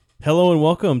Hello and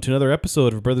welcome to another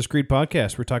episode of Brothers Creed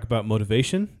Podcast. We're talking about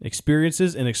motivation,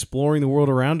 experiences, and exploring the world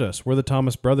around us. We're the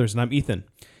Thomas Brothers, and I'm Ethan.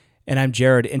 And I'm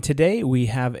Jared. And today we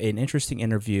have an interesting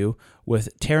interview with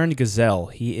Taren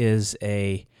Gesell. He is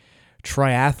a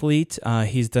triathlete.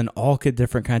 He's done all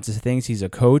different kinds of things. He's a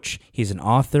coach. He's an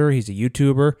author. He's a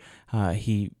YouTuber.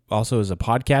 He also is a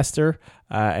podcaster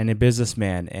and a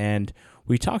businessman. And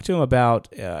we talked to him about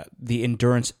the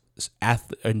endurance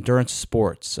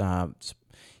sports.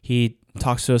 He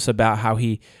talks to us about how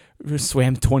he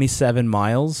swam 27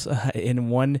 miles in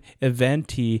one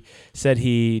event. He said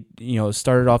he,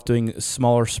 started off doing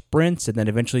smaller sprints and then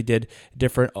eventually did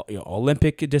different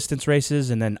Olympic distance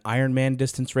races and then Ironman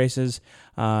distance races,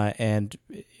 and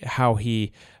how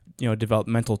he, developed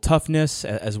mental toughness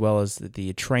as well as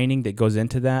the training that goes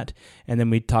into that. And then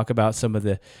we talk about some of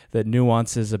the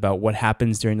nuances about what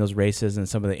happens during those races and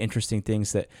some of the interesting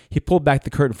things that he pulled back the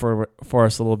curtain for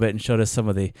us a little bit and showed us some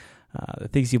of the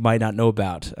things you might not know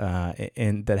about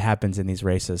and that happens in these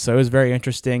races. So it was very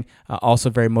interesting, also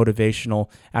very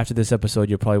motivational. After this episode,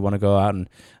 you'll probably want to go out and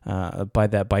buy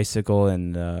that bicycle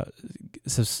and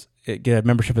get a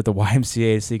membership at the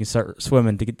YMCA so you can start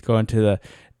swimming to go into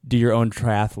do your own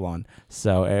triathlon.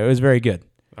 So it was very good.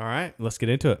 All right, let's get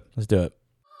into it. Let's do it.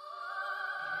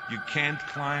 You can't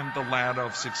climb the ladder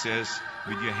of success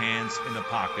with your hands in a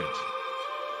pocket.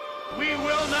 We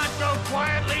will not go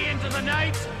quietly into the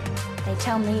night. They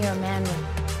tell me you're a man with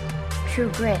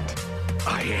true grit.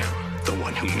 I am the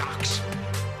one who knocks.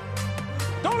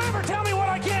 Don't ever tell me what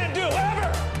I can't do,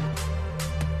 ever!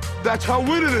 That's how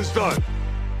winning is done.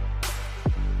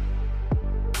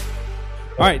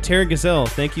 All right, Taren Gesell,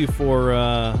 thank you for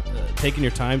taking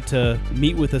your time to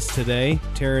meet with us today.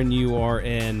 Taren, you are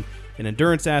an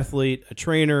endurance athlete, a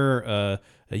trainer, a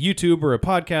YouTuber, a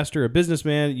podcaster, a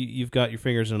businessman. You've got your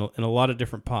fingers in a lot of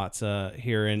different pots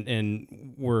here,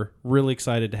 and we're really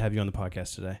excited to have you on the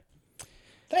podcast today.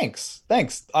 Thanks.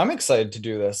 I'm excited to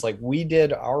do this. We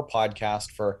did our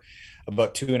podcast for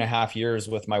about 2.5 years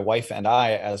with my wife and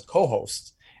I as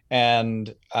co-hosts.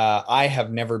 And I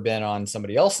have never been on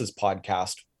somebody else's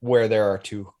podcast where there are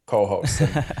two co-hosts.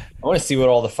 I want to see what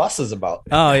all the fuss is about.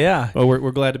 Oh, yeah. Well,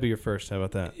 we're glad to be your first. How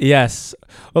about that? Yes.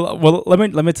 Well, let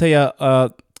me tell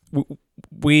you,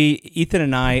 Ethan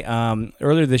and I,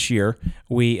 earlier this year,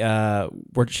 we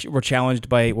were challenged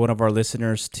by one of our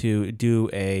listeners to do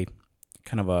a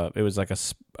kind of it was like a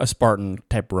Spartan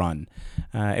type run.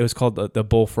 It was called the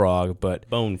Bullfrog, but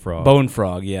Bone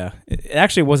Frog, yeah. It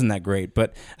actually wasn't that great,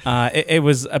 but it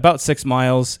was about 6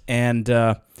 miles, and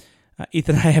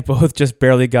Ethan and I have both just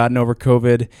barely gotten over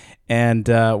COVID, and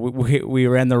we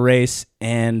ran the race,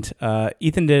 and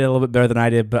Ethan did a little bit better than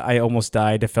I did, but I almost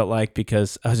died, I felt like,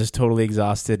 because I was just totally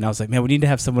exhausted, and I was like, man, we need to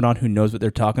have someone on who knows what they're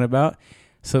talking about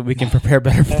so we can prepare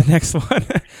better for the next one.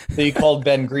 So you called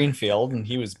Ben Greenfield, and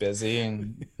he was busy,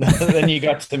 and then you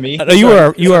got to me. You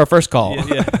were our first call.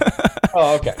 Yeah.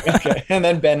 Oh, okay. And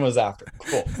then Ben was after.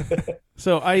 Cool.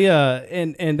 So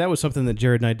and that was something that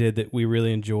Jared and I did that we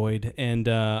really enjoyed, and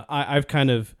I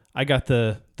got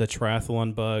the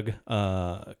triathlon bug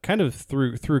kind of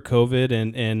through COVID,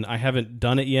 and I haven't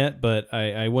done it yet, but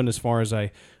I went as far as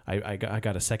I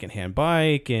got a secondhand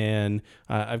bike, and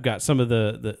I've got some of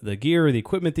the gear, the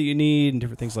equipment that you need, and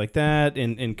different things like that,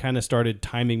 and kind of started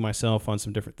timing myself on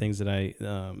some different things that I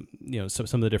some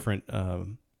of the different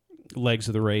legs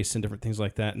of the race and different things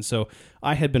like that. And so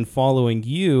I had been following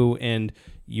you and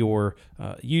your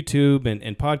YouTube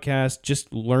and podcast,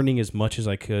 just learning as much as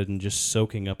I could and just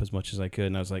soaking up as much as I could.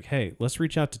 And I was like, hey, let's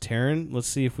reach out to Taren. Let's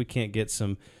see if we can't get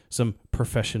some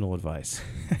professional advice.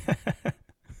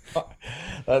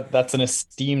 That's an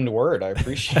esteemed word. I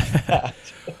appreciate that.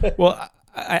 Well,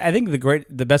 I think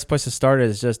the best place to start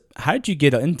is just, how did you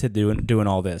get into doing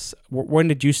all this? When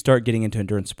did you start getting into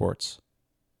endurance sports?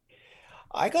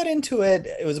 I got into it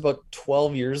was about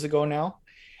 12 years ago now.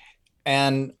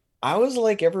 And I was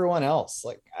like everyone else.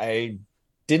 I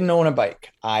didn't own a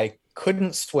bike. I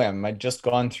couldn't swim. I'd just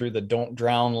gone through the don't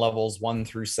drown levels 1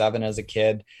 through 7 as a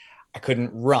kid. I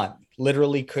couldn't run,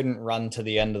 literally couldn't run to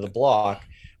the end of the block.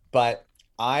 But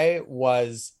I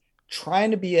was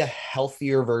trying to be a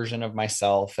healthier version of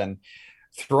myself and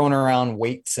throwing around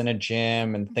weights in a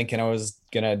gym and thinking I was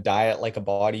going to diet like a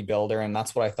bodybuilder. And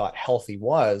that's what I thought healthy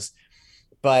was.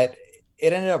 But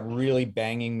it ended up really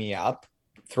banging me up,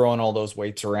 throwing all those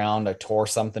weights around. I tore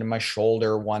something in my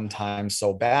shoulder one time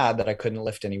so bad that I couldn't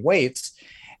lift any weights.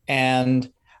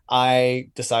 And I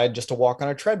decided just to walk on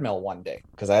a treadmill one day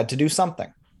because I had to do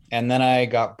something. And then I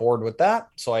got bored with that.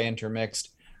 So I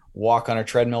intermixed walk on a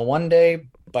treadmill one day,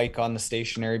 bike on the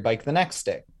stationary bike the next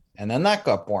day. And then that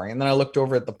got boring. And then I looked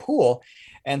over at the pool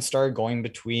and started going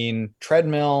between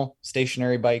treadmill,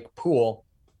 stationary bike, pool.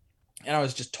 And I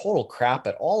was just total crap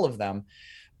at all of them.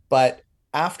 But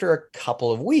after a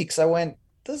couple of weeks, I went,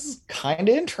 this is kind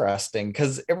of interesting,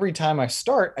 because every time I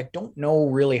start, I don't know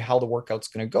really how the workout's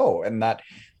going to go. And that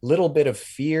little bit of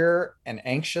fear and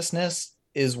anxiousness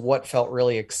is what felt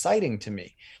really exciting to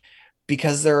me,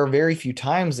 because there are very few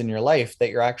times in your life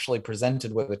that you're actually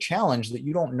presented with a challenge that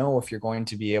you don't know if you're going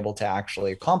to be able to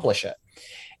actually accomplish it.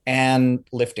 And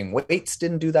lifting weights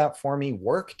didn't do that for me.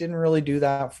 Work didn't really do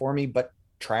that for me, but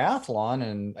triathlon,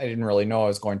 and I didn't really know I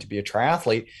was going to be a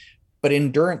triathlete, but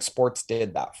endurance sports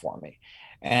did that for me.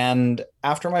 And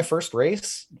after my first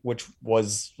race, which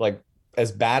was like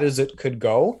as bad as it could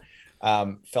go,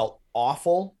 felt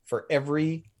awful for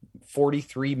every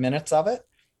 43 minutes of it,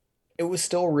 it was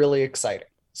still really exciting.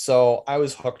 So I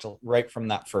was hooked right from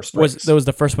that first race. Was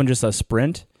the first one just a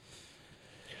sprint?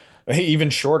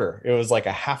 Even shorter. It was like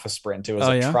a half a sprint. It was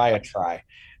try.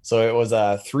 So it was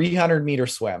a 300-meter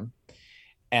swim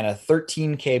and a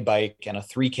 13K bike and a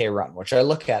 3K run, which I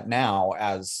look at now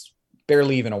as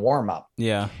barely even a warm-up.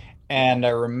 Yeah. And I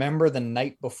remember the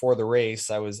night before the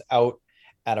race, I was out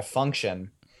at a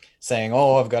function saying,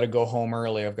 oh, I've got to go home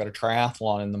early. I've got a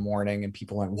triathlon in the morning. And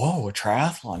people went, whoa, a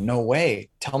triathlon? No way.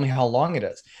 Tell me how long it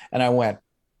is. And I went,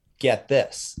 get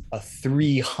this, a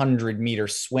 300-meter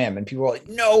swim. And people were like,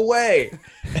 no way.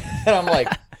 And I'm like,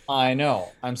 I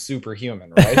know, I'm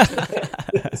superhuman,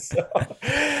 right? So,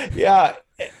 yeah.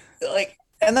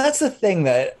 And that's the thing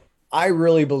that I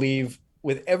really believe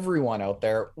with everyone out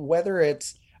there, whether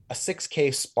it's a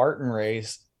 6K Spartan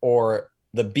race or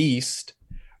the Beast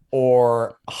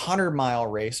or a 100-mile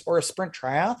race or a sprint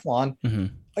triathlon,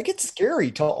 like, it's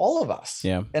scary to all of us.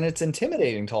 Yeah. And it's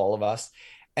intimidating to all of us,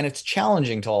 and it's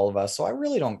challenging to all of us. So I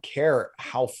really don't care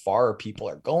how far people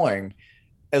are going,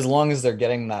 as long as they're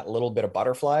getting that little bit of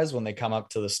butterflies when they come up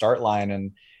to the start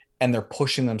line and they're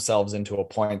pushing themselves into a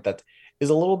point that is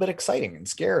a little bit exciting and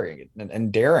scary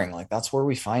and daring. Like, that's where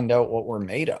we find out what we're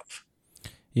made of.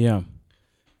 Yeah.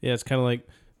 Yeah. It's kind of like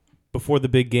before the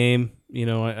big game, you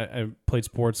know, I played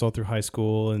sports all through high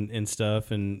school and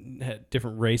stuff, and had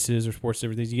different races or sports,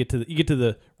 everything. You get to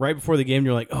the right before the game,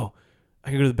 you're like, oh, I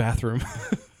can go to the bathroom.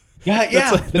 Yeah.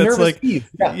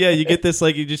 You get this,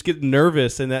 like, you just get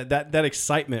nervous, and that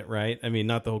excitement, right? I mean,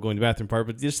 not the whole going to the bathroom part,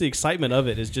 but just the excitement of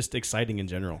it is just exciting in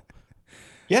general.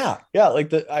 Yeah.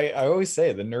 Like I always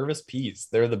say, the nervous peas,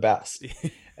 they're the best.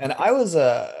 And I was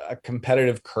a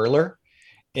competitive curler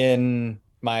in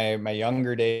my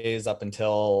younger days up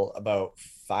until about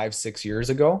 5-6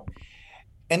 years ago.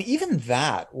 And even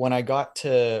that, when I got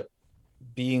to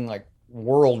being like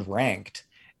world ranked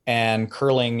and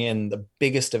curling in the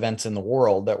biggest events in the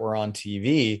world that were on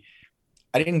TV,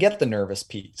 I didn't get the nervous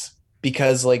peas,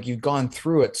 because like, you've gone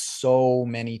through it so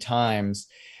many times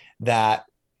that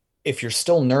if you're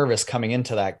still nervous coming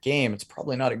into that game, it's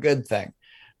probably not a good thing.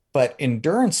 But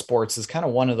endurance sports is kind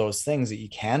of one of those things that you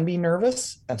can be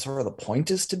nervous, and sort of the point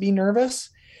is to be nervous.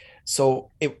 So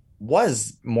it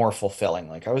was more fulfilling.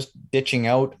 Like, I was ditching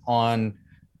out on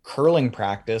curling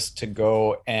practice to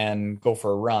go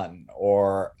for a run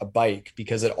or a bike,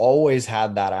 because it always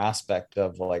had that aspect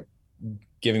of like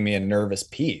giving me a nervous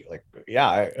pee. Like,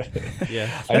 I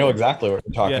know exactly what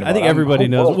you're talking about. I think everybody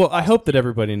knows. Well, I hope that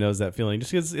everybody knows that feeling,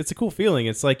 just because it's a cool feeling.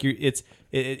 It's like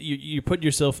you put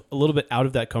yourself a little bit out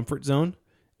of that comfort zone,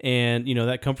 and you know,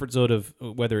 that comfort zone of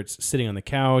whether it's sitting on the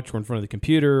couch or in front of the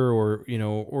computer, or you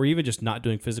know, or even just not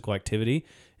doing physical activity.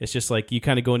 It's just like you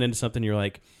kind of going into something, you're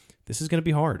like, this is going to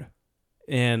be hard,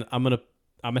 and I'm gonna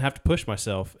have to push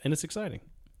myself, and it's exciting.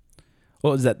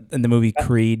 What was that in the movie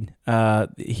Creed?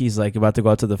 He's like about to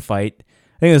go out to the fight.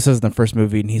 I think this was in the first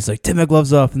movie, and he's like, "Take my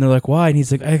gloves off," and they're like, "Why?" And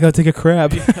he's like, "I gotta take a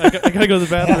crap. I gotta go to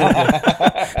the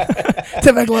bathroom."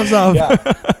 Take my gloves off. Yeah,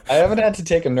 I haven't had to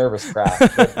take a nervous crap,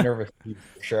 but nervous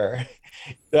for sure.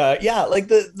 Like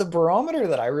the barometer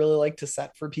that I really like to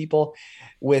set for people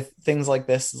with things like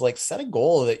this is like, set a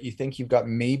goal that you think you've got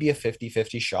maybe a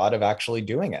 50-50 shot of actually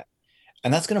doing it.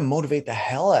 And that's going to motivate the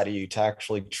hell out of you to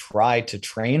actually try to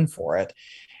train for it.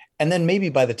 And then maybe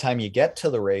by the time you get to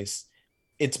the race,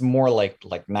 it's more like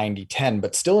 90-10,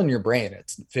 but still in your brain,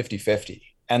 it's 50-50.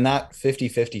 And that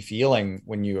 50-50 feeling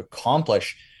when you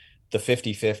accomplish the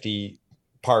 50-50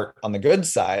 part on the good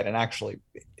side and actually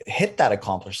hit that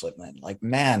accomplishment, like,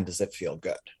 man, does it feel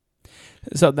good.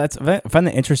 So I find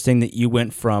that interesting that you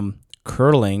went from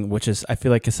curling, which is, I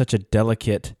feel like, is such a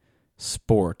delicate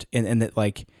sport, and that,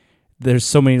 like, there's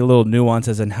so many little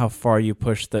nuances in how far you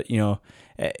push the, you know.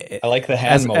 I like the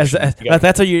hand motion.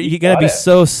 That's how you gotta be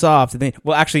so soft. And then,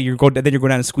 well, actually, you're going down and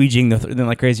squeegeeing them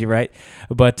like crazy, right?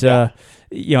 But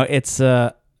you know, it's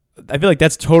I feel like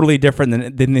that's totally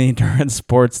different than the endurance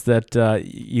sports that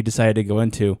you decided to go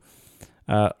into.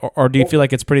 Or do you feel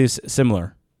like it's pretty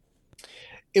similar?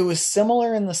 It was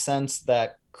similar in the sense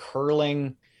that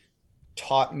curling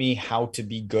taught me how to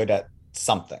be good at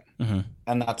something. Mm-hmm.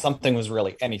 And that something was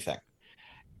really anything.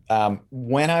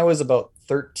 When I was about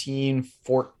 13,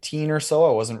 14 or so,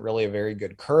 I wasn't really a very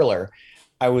good curler.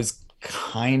 I was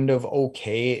kind of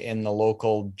okay in the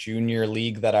local junior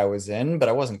league that I was in, but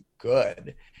I wasn't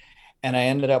good. And I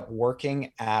ended up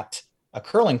working at a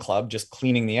curling club, just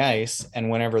cleaning the ice. And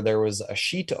whenever there was a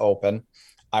sheet to open,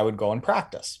 I would go and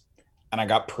practice. And I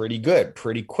got pretty good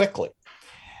pretty quickly.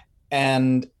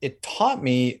 And it taught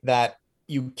me that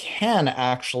you can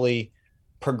actually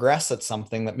progress at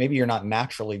something that maybe you're not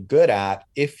naturally good at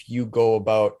if you go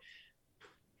about,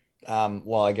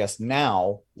 well, I guess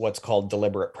now what's called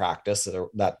deliberate practice.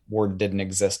 That word didn't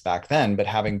exist back then, but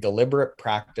having deliberate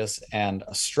practice and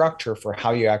a structure for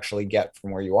how you actually get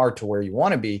from where you are to where you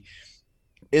want to be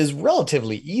is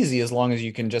relatively easy as long as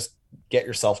you can just get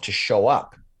yourself to show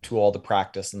up to all the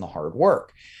practice and the hard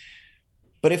work.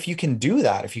 But if you can do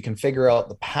that, if you can figure out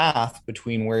the path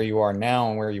between where you are now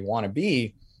and where you want to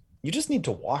be, you just need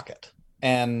to walk it.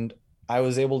 And I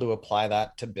was able to apply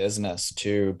that to business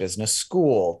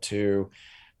school, to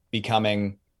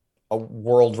becoming a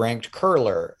world ranked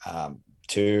curler,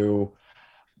 to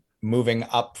moving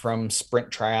up from sprint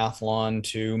triathlon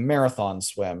to marathon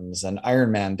swims and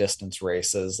Ironman distance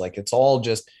races. Like it's all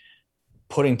just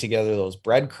putting together those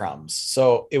breadcrumbs.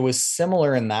 So it was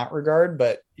similar in that regard,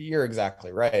 but you're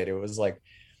exactly right. It was like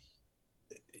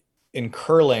in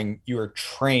curling, you are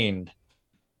trained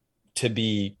to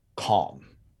be calm,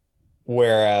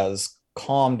 whereas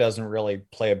calm doesn't really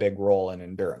play a big role in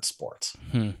endurance sports.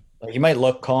 Like you might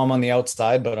look calm on the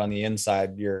outside, but on the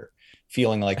inside, you're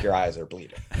feeling like your eyes are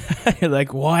bleeding. You're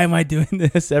like, why am I doing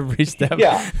this every step?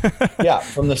 Yeah.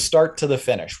 From the start to the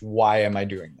finish. Why am I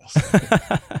doing this?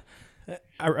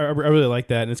 I really like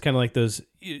that. And it's kind of like those,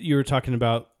 you were talking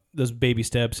about those baby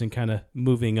steps and kind of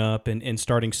moving up and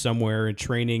starting somewhere and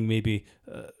training maybe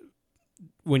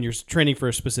when you're training for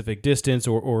a specific distance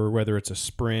or whether it's a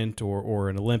sprint or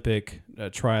an Olympic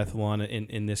triathlon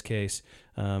in this case,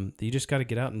 you just got to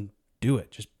get out and do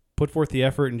it. Just put forth the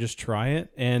effort and just try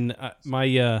it. And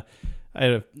I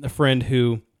had a friend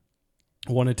who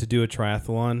wanted to do a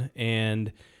triathlon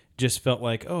and just felt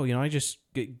like, oh, I just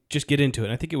get into it.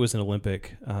 And I think it was an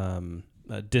Olympic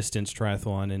distance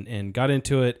triathlon and got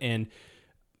into it and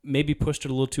maybe pushed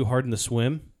it a little too hard in the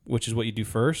swim, which is what you do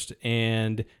first,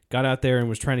 and got out there and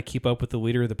was trying to keep up with the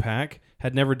leader of the pack.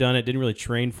 Had never done it, didn't really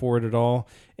train for it at all.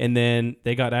 And then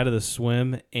they got out of the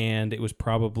swim and it was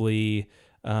probably,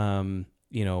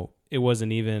 it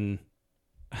wasn't even,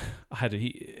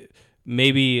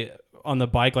 maybe on the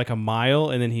bike like a mile,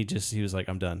 and then he was like,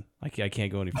 I'm done. I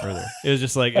can't go any further. It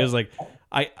was like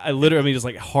I literally, just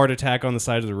like heart attack on the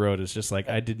side of the road. It's just like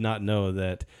I did not know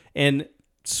that. And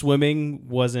swimming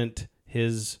wasn't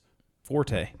his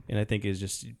forte, and I think is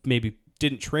just maybe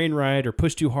didn't train right or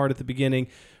push too hard at the beginning.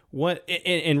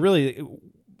 And really,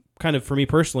 kind of for me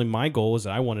personally, my goal is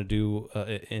that I want to do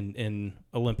in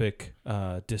Olympic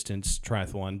distance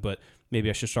triathlon, but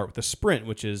maybe I should start with the sprint,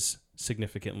 which is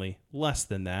significantly less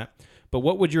than that. But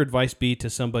what would your advice be to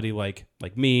somebody like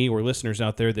me or listeners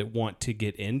out there that want to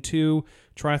get into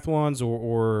triathlons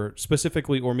or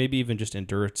specifically, or maybe even just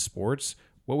endurance sports?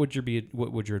 What would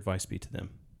your advice be to them?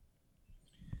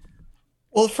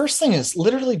 Well, the first thing is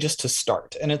literally just to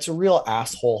start. And it's a real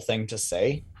asshole thing to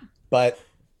say, but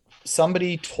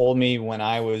somebody told me when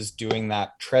I was doing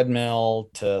that treadmill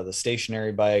to the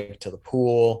stationary bike to the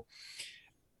pool,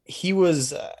 he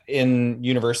was in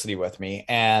university with me,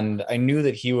 and I knew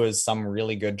that he was some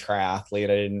really good triathlete. I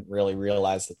didn't really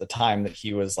realize at the time that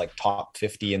he was like top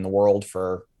 50 in the world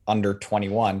for under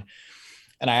 21.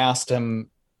 And I asked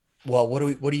him, well, what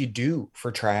do you do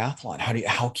for triathlon?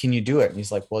 How can you do it? And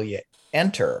he's like, well, you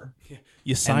enter.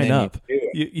 You sign up.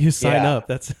 You sign up.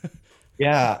 That's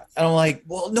yeah. And I'm like,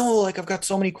 well, no, like I've got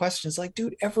so many questions. Like,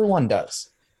 dude, everyone does.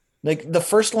 Like the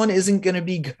first one isn't going to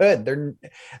be good.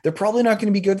 They're probably not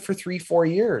going to be good for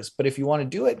 3-4 years, but if you want to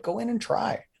do it, go in and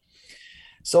try.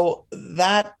 So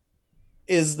that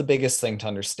is the biggest thing to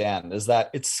understand, is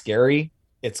that it's scary.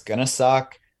 It's going to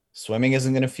suck. Swimming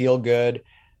isn't going to feel good.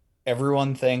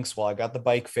 Everyone thinks, well, I got the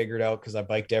bike figured out because I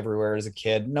biked everywhere as a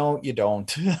kid. No, you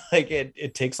don't. Like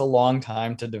it takes a long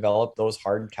time to develop those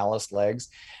hard calloused legs,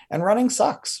 and running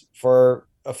sucks for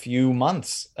a few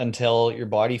months until your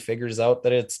body figures out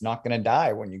that it's not going to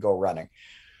die when you go running.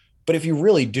 But if you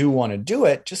really do want to do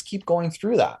it, just keep going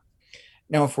through that.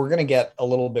 Now, if we're going to get a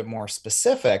little bit more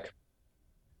specific,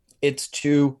 it's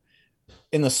to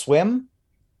In the swim,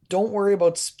 don't worry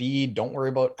about speed. Don't worry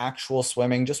about actual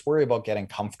swimming. Just worry about getting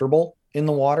comfortable in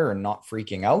the water and not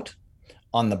freaking out.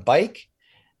 On the bike,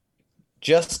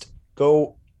 just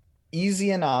go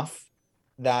easy enough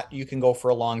that you can go for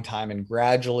a long time and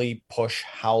gradually push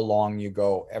how long you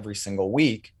go every single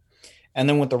week. And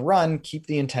then with the run, keep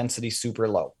the intensity super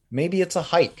low. Maybe it's a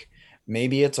hike.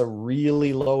 Maybe it's a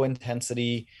really low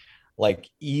intensity, like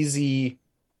easy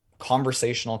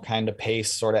conversational kind of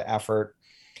pace sort of effort.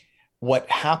 What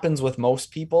happens with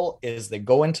most people is they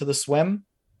go into the swim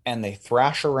and they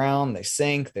thrash around, they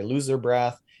sink, they lose their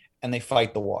breath, and they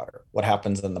fight the water. What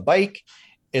happens in the bike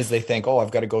is they think, oh,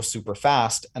 I've got to go super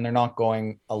fast, and they're not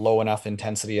going a low enough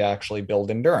intensity to actually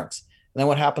build endurance. And then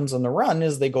what happens in the run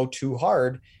is they go too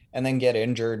hard and then get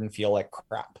injured and feel like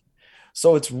crap.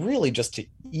 So it's really just to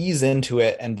ease into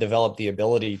it and develop the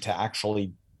ability to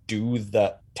actually do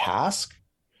the task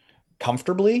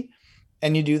comfortably.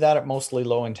 And you do that at mostly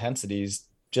low intensities,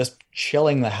 just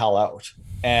chilling the hell out.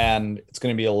 And it's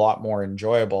going to be a lot more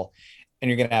enjoyable. And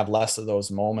you're going to have less of those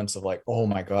moments of like, oh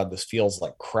my God, this feels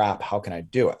like crap. How can I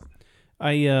do it?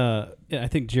 I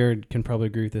think Jared can probably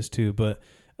agree with this too, but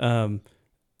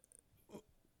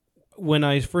when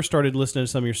I first started listening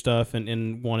to some of your stuff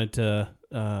and wanted to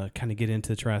kind of get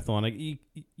into triathlon,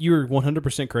 you're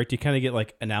 100% correct. You kind of get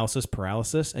like analysis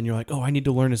paralysis, and you're like, oh, I need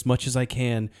to learn as much as I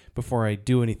can before I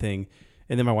do anything.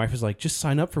 And then my wife was like, just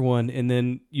sign up for one, and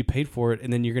then you paid for it,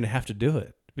 and then you're going to have to do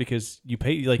it because you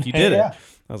paid, like you did Yeah. it.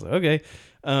 I was like, okay.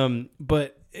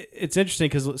 But it's interesting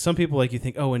because some people, like, you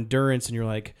think, oh, endurance, and you're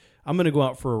like, I'm going to go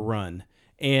out for a run.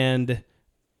 And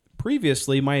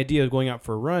previously, my idea of going out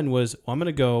for a run was, well, I'm going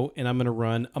to go and I'm going to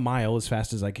run a mile as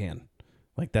fast as I can.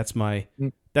 Like that's my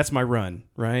run,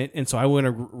 right? And so I want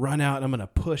to run out and I'm going to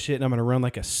push it and I'm going to run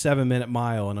like a 7-minute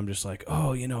mile. And I'm just like,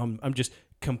 oh, I'm just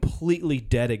completely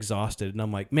dead exhausted. And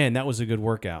I'm like, man, that was a good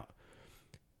workout.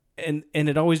 And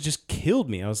it always just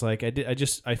killed me. I was like,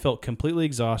 I felt completely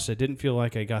exhausted. I didn't feel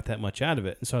like I got that much out of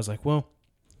it. And so I was like, well,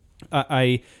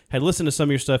 I had listened to some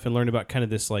of your stuff and learned about kind of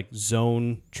this like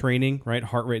zone training, right?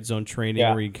 Heart rate zone training,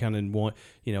 where you kind of want,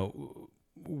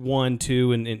 1,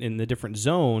 2, and in the different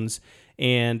zones,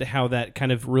 and how that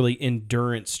kind of really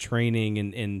endurance training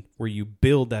and where you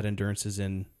build that endurance is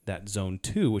in that zone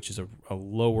 2, which is a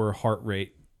lower heart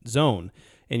rate zone.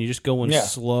 And you just go in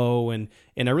slow. And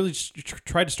I really just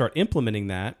tried to start implementing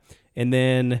that. And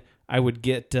then I would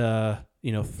get,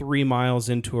 3 miles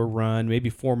into a run, maybe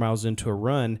 4 miles into a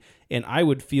run, and I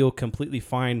would feel completely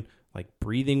fine, like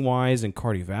breathing wise and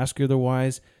cardiovascular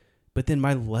wise. But then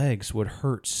my legs would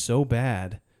hurt so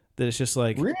bad that it's just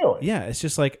like, really? Yeah, it's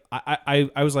just like, I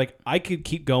was like, I could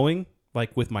keep going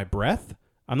like with my breath.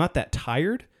 I'm not that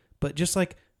tired, but just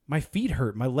like my feet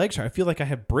hurt, my legs hurt. I feel like I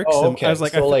have bricks. Okay. I was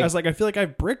like, So I feel like I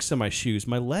have bricks in my shoes.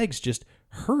 My legs just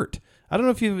hurt. I don't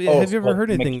know if have you ever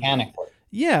heard anything mechanically?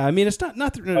 Yeah, I mean, it's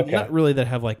not really that I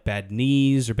have like bad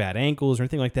knees or bad ankles or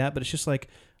anything like that, but it's just like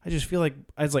I just feel like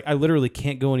I literally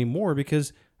can't go anymore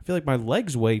because I feel like my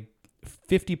legs weigh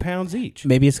 50 pounds each.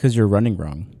 Maybe it's because you're running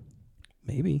wrong.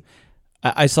 Maybe.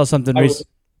 I saw something.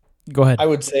 Go ahead. I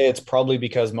would say it's probably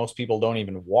because most people don't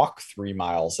even walk 3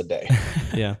 miles a day.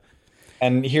 Yeah.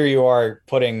 And here you are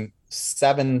putting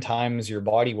 7 times your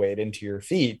body weight into your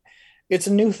feet. It's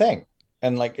a new thing.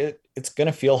 And like it's going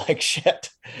to feel like shit.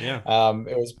 Yeah.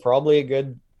 It was probably a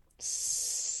good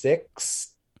 6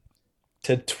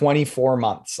 to 24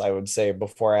 months, I would say,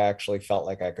 before I actually felt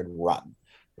like I could run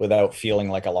without feeling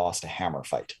like I lost a hammer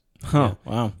fight. Huh.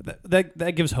 Yeah. Wow.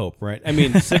 That gives hope, right? I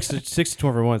mean, 6 to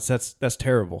 12 months, that's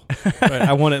terrible. Right?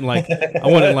 I want it in like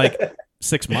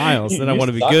 6 miles, then I want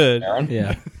to be good. Aaron.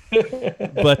 Yeah.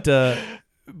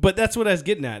 But that's what I was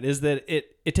getting at, is that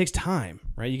it takes time,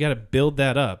 right? You got to build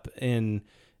that up, and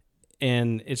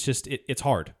it's just it's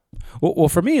hard. Well,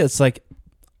 for me, it's like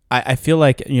I feel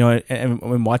like, and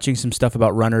when watching some stuff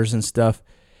about runners and stuff,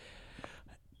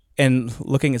 and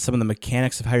looking at some of the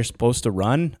mechanics of how you're supposed to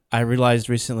run, I realized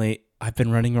recently I've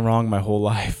been running wrong my whole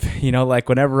life. Like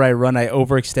whenever I run, I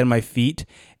overextend my feet,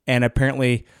 and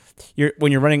apparently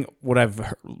when you're running, what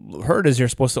I've heard is you're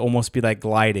supposed to almost be like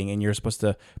gliding, and you're supposed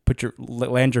to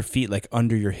land your feet like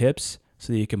under your hips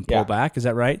so that you can pull back. Is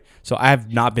that right? So I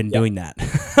have not been doing that.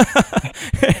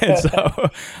 And so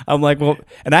I'm like, well,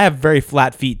 and I have very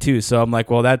flat feet too. So I'm like,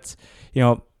 well, that's,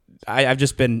 I've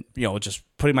just been, just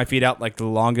putting my feet out like the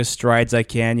longest strides I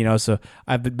can, so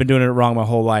I've been doing it wrong my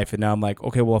whole life. And now I'm like,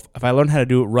 okay, well, if I learn how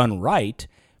to run right,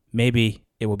 maybe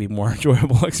it will be more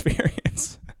enjoyable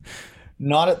experience.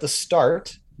 Not at the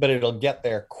start, but it'll get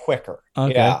there quicker.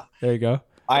 Okay. Yeah. There you go.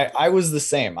 I was the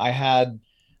same. I had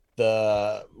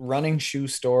the running shoe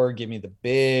store gave me the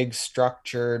big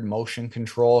structured motion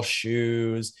control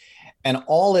shoes. And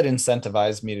all it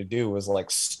incentivized me to do was like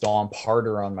stomp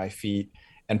harder on my feet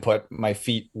and put my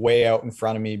feet way out in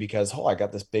front of me because, I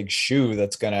got this big shoe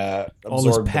that's going to All this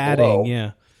absorb the padding. blow.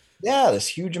 Yeah. Yeah, this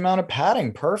huge amount of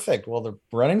padding. Perfect. Well, the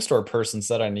running store person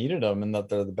said I needed them and that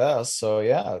they're the best. So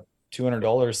yeah,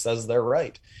 $200 says they're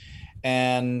right.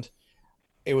 And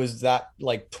it was that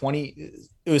like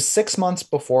it was 6 months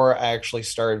before I actually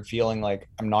started feeling like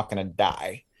I'm not going to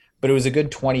die, but it was a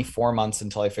good 24 months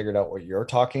until I figured out what you're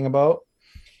talking about.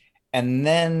 And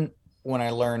then when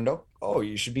I learned,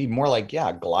 you should be more like,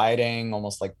 gliding,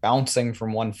 almost like bouncing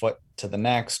from one foot to the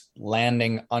next,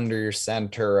 landing under your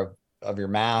center of your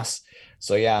mass.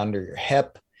 So under your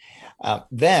hip.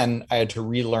 Then I had to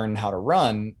relearn how to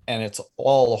run, and it's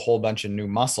all a whole bunch of new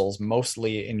muscles,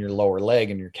 mostly in your lower leg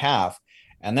and your calf.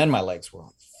 And then my legs were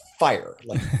on fire,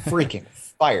 like freaking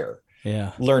fire.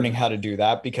 Yeah. Learning how to do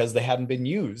that because they hadn't been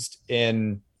used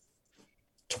in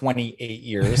 28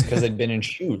 years because they'd been in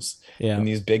shoes, in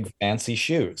these big fancy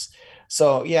shoes.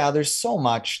 So there's so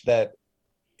much that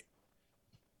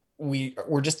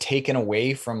we're just taken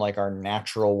away from like our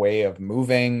natural way of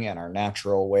moving and our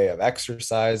natural way of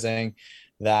exercising,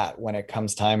 that when it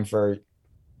comes time for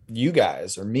you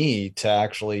guys or me to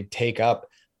actually take up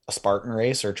a Spartan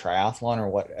race or triathlon or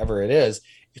whatever it is,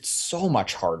 it's so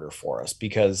much harder for us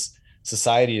because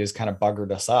society has kind of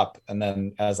buggered us up. And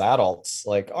then as adults,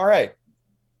 like, all right,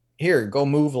 here, go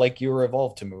move like you were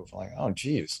evolved to move. Like, oh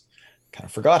geez, kind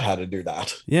of forgot how to do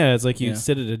that. Yeah, it's like you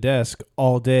sit at a desk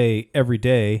all day, every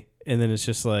day, and then it's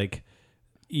just like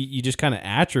you just kind of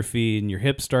atrophy and your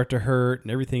hips start to hurt and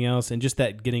everything else. And just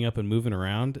that getting up and moving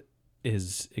around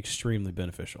is extremely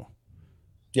beneficial.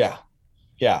 Yeah.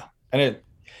 Yeah. And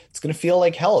it's going to feel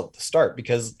like hell at the start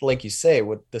because, like you say,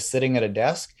 with the sitting at a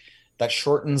desk, that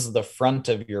shortens the front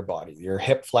of your body, your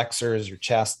hip flexors, your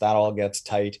chest, that all gets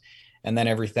tight. And then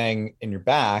everything in your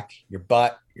back, your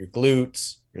butt, your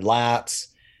glutes, your lats,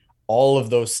 all of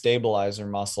those stabilizer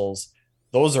muscles,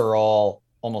 those are all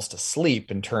almost asleep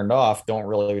and turned off, don't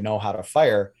really know how to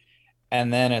fire.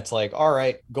 And then it's like, all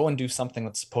right, go and do something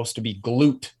that's supposed to be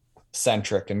glute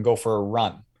centric and go for a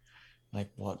run. Like,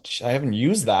 well, I haven't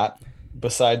used that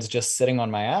besides just sitting on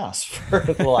my ass for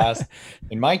the last,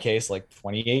 in my case, like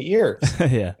 28 years.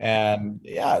 Yeah. And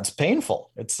it's painful.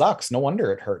 It sucks. No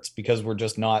wonder it hurts because we're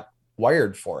just not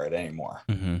wired for it anymore.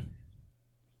 Mm-hmm.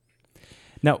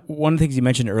 Now, one of the things you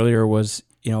mentioned earlier was,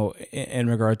 in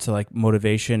regard to like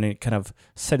motivation and kind of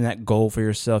setting that goal for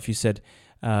yourself, you said,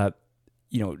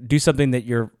 do something that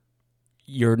you're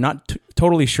not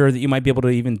totally sure that you might be able to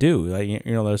even do. Like,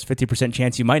 there's 50%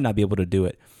 chance you might not be able to do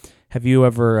it. Have you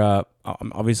ever,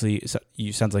 obviously,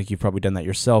 you sounds like you've probably done that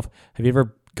yourself. Have you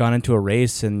ever gone into a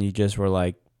race and you just were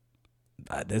like,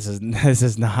 this is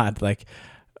not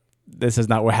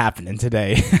what happening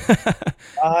today?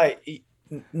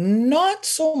 Not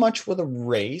so much with a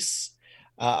race.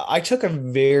 I took a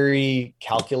very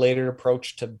calculated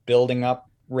approach to building up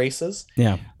races.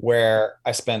 Yeah. Where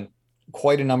I spent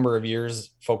quite a number of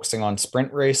years focusing on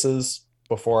sprint races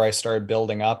before I started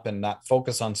building up. And that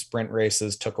focus on sprint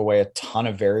races took away a ton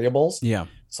of variables. Yeah.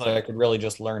 So that I could really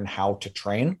just learn how to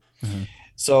train. Mm-hmm.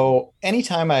 So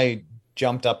anytime I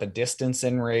jumped up a distance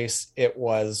in race, it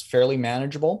was fairly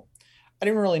manageable. I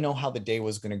didn't really know how the day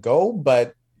was going to go,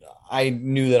 but I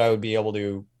knew that I would be able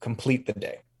to complete the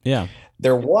day. Yeah.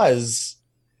 There was,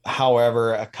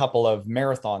 however, a couple of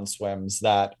marathon swims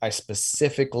that I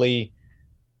specifically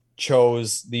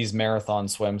chose these marathon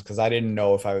swims because I didn't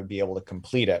know if I would be able to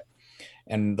complete it.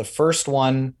 And the first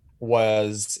one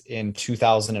was in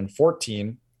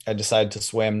 2014. I decided to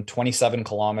swim 27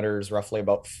 kilometers, roughly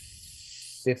about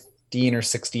 15 or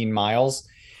 16 miles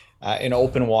in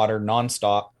open water,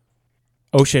 nonstop.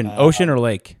 Ocean or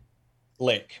lake?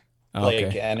 Lake. Oh,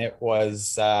 okay. And it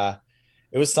was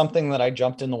something that I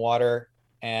jumped in the water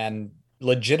and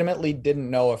legitimately didn't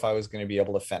know if I was going to be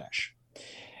able to finish,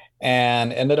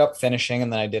 and ended up finishing.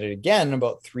 And then I did it again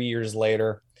about 3 years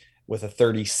later with a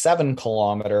 37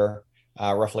 kilometer,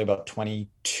 roughly about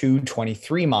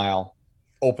 23 mile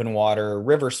open water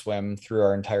river swim through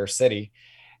our entire city.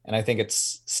 And I think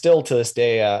it's still to this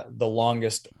day the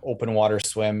longest open water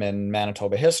swim in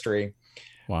Manitoba history.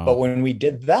 Wow. But when we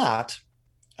did that,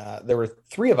 there were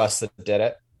three of us that did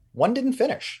it. One didn't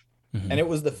finish. Mm-hmm. And it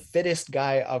was the fittest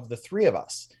guy of the three of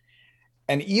us.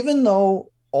 And even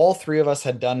though all three of us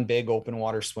had done big open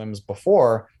water swims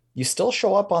before, you still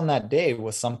show up on that day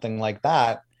with something like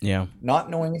that. Yeah. Not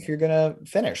knowing if you're going to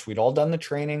finish. We'd all done the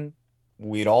training.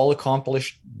 We'd all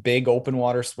accomplished big open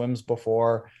water swims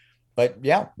before. But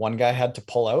yeah, one guy had to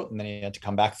pull out, and then he had to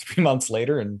come back 3 months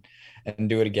later and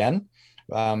do it again.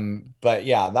 But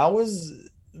yeah,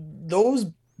 those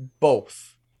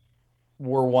both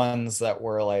were ones that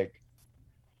were like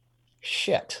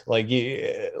shit. Like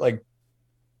you, like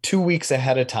 2 weeks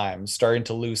ahead of time, starting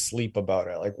to lose sleep about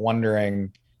it, like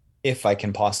wondering if I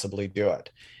can possibly do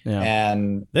it. Yeah.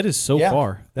 And That is so yeah,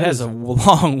 far. That is a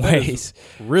long ways.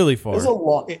 Really far. it's a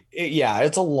long, yeah,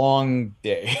 it's a long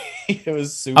day. It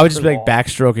was super I would just be like long.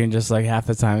 backstroking just like half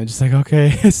the time and just like, okay,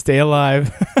 stay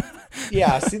alive.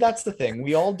 Yeah, see, that's the thing.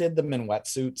 We all did them in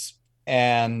wetsuits.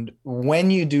 And when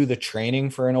you do the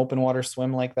training for an open water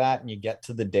swim like that and you get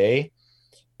to the day,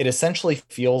 it essentially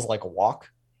feels like a walk.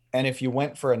 And if you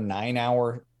went for a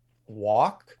 9-hour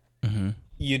walk,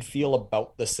 you'd feel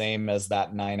about the same as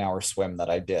that 9-hour swim that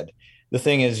I did. The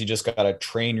thing is, you just got to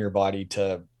train your body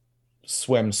to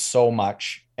swim so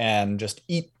much and just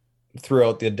eat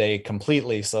throughout the day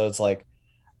completely. So it's like,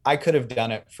 I could have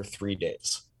done it for 3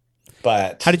 days.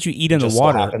 But how did you eat in the just so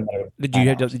water? happened that it was Did you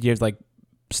 9 hours. have like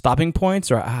stopping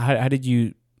points, or how did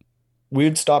you? We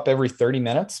would stop every 30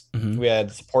 minutes. Mhm. We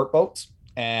had support boats,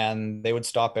 and they would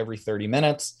stop every 30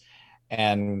 minutes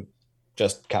and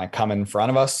just kind of come in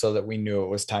front of us so that we knew it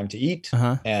was time to eat.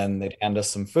 And they'd hand us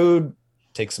some food,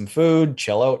 take some food,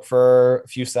 chill out for a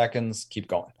few seconds, keep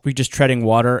going. Were you just treading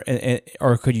water,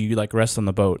 or could you like rest on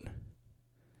the boat?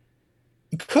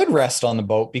 You could rest on the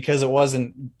boat because it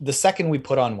wasn't, the second we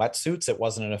put on wetsuits, it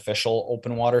wasn't an official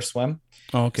open water swim.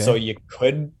 Oh, okay. So you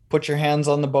could put your hands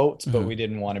on the boats, but we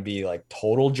didn't want to be like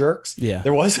total jerks. Yeah.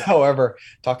 There was, however,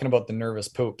 talking about the nervous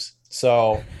poops.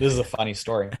 So this is a funny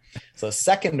story. So the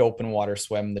second open water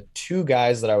swim, the 2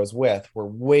 guys that I was with were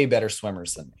way better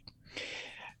swimmers than me.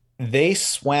 They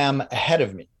swam ahead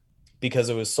of me because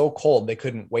it was so cold. They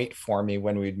couldn't wait for me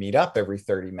when we'd meet up every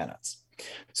 30 minutes.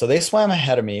 So they swam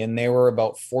ahead of me, and they were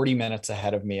about 40 minutes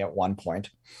ahead of me at one point.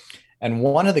 And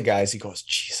one of the guys, he goes,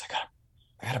 geez, I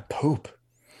gotta poop.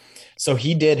 So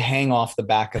he did hang off the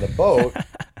back of the boat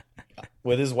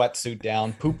with his wetsuit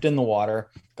down, pooped in the water,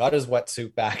 got his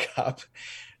wetsuit back up,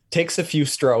 takes a few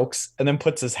strokes, and then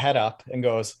puts his head up and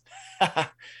goes,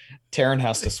 Taren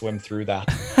has to swim through that.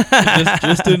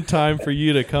 just in time for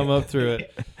you to come up through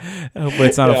it. Hopefully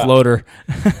it's not a floater.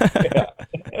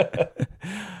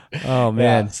 Oh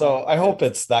man! Yeah, so I hope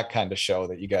it's that kind of show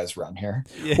that you guys run here.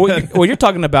 Yeah. Well, you're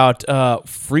talking about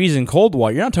freezing cold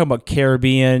water. You're not talking about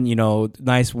Caribbean,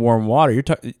 nice warm water.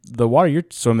 The water you're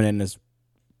swimming in is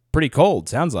pretty cold.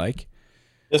 Sounds like.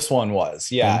 This one was,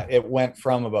 yeah. It went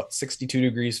from about 62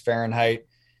 degrees Fahrenheit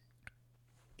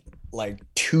like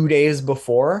 2 days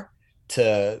before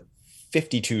to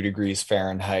 52 degrees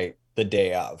Fahrenheit the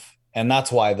day of. And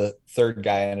that's why the third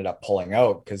guy ended up pulling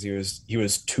out, because he was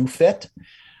too fit.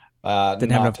 Didn't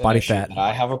have enough body fat. That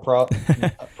I have a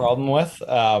problem with.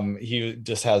 He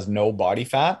just has no body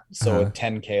fat. So at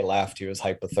 10K left, he was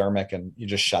hypothermic and he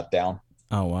just shut down.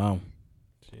 Oh, wow.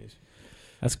 Jeez.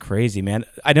 That's crazy, man.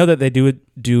 I know that they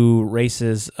do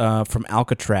races from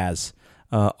Alcatraz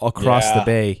across the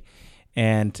bay.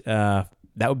 And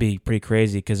that would be pretty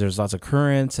crazy because there's lots of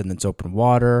currents and it's open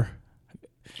water.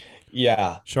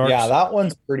 Yeah. Sharks. Yeah, that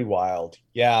one's pretty wild.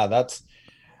 Yeah,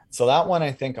 so that one,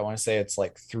 I think I want to say it's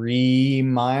like 3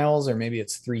 miles, or maybe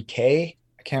it's 3K.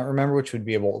 I can't remember, which would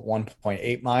be about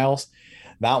 1.8 miles.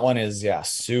 That one is,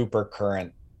 super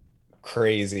current,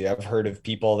 crazy. I've heard of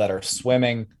people that are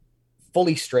swimming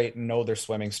fully straight and know they're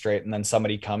swimming straight, and then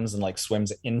somebody comes and like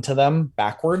swims into them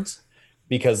backwards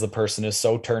because the person is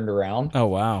so turned around. Oh,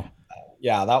 wow.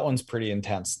 Yeah, that one's pretty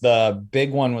intense. The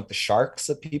big one with the sharks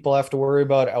that people have to worry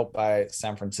about out by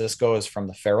San Francisco is from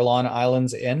the Farallon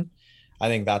Islands Inn. I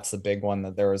think that's the big one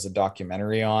that there was a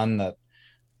documentary on that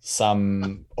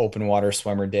some open water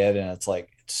swimmer did. And it's like,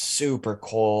 it's super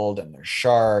cold and there's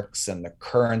sharks and the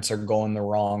currents are going the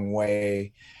wrong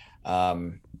way.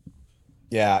 Both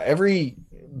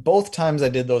times I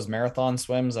did those marathon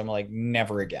swims, I'm like,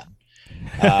 never again.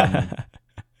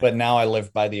 But now I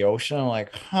live by the ocean. I'm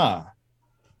like,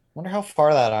 wonder how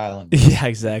far that island is. Yeah,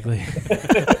 exactly.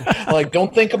 Like,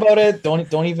 don't think about it.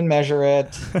 Don't even measure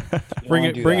it.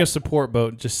 Bring a support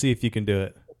boat. Just see if you can do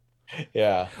it.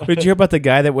 Yeah. Did you hear about the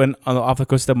guy that went off the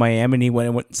coast of Miami and he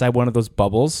went inside one of those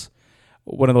bubbles,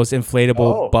 one of those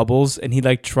inflatable bubbles, and he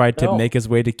like tried to make his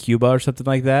way to Cuba or something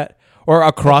like that, or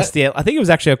across I think it was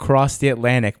actually across the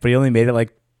Atlantic, but he only made it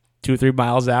like 2 or 3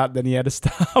 miles out. And then he had to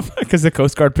stop because the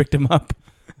Coast Guard picked him up.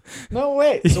 No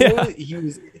way. So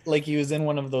he was in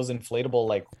one of those inflatable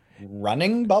like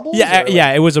running bubbles.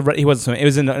 Yeah, it was he wasn't swimming. It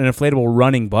was in an inflatable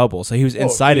running bubble. So he was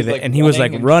inside of it, like and he was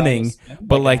like running,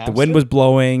 but like like the wind was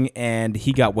blowing, and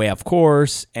he got way off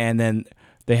course, and then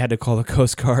they had to call the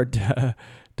Coast Guard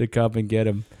to come and get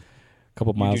him a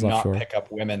couple miles You do offshore. not pick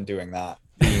up women doing that.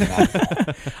 Being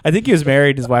that I think he was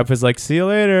married. His wife was like, "See you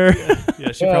later."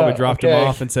 Yeah, she probably dropped him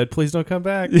off and said, "Please don't come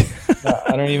back."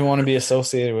 I don't even want to be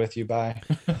associated with you. Bye.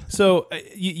 So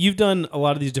you've done a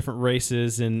lot of these different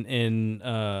races and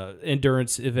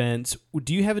endurance events.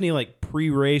 Do you have any like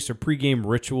pre-race or pre-game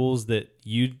rituals that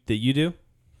you do?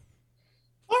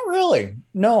 Not really.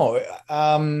 No.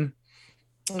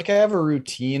 Like I have a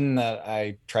routine that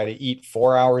I try to eat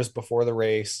 4 hours before the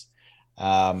race.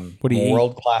 What do you eat?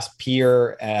 World-class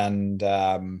peer and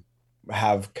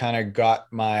have kind of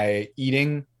got my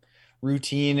eating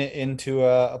routine into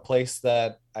a place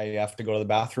that I have to go to the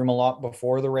bathroom a lot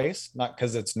before the race, not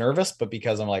because it's nervous, but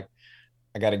because I'm like,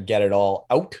 I got to get it all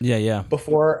out Yeah.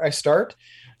 before I start.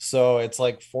 So it's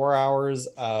like 4 hours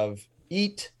of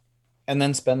eat and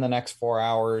then spend the next 4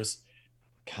 hours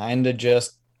kind of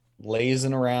just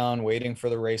lazing around, waiting for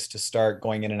the race to start,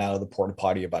 going in and out of the porta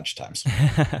potty a bunch of times.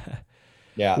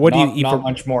 Yeah. What do you eat not for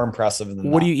much more impressive than that.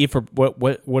 What do you eat for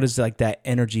what is like that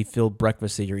energy filled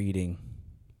breakfast that you're eating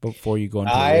before you go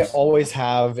into the I race? always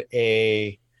have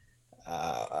an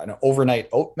overnight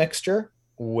oat mixture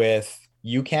with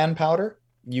UCAN powder.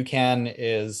 UCAN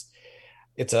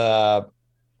it's a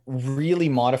really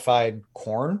modified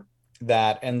corn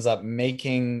that ends up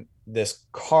making this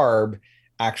carb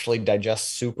actually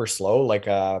digest super slow, like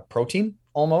a protein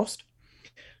almost.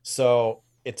 So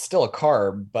it's still a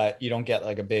carb, but you don't get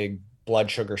like a big blood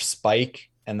sugar spike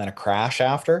and then a crash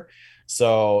after.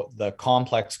 So the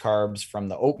complex carbs from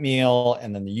the oatmeal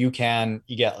and then the UCAN,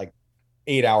 you get like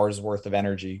 8 hours worth of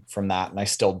energy from that. And I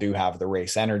still do have the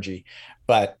race energy,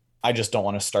 but I just don't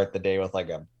want to start the day with like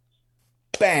a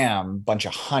bam bunch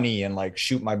of honey and like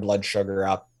shoot my blood sugar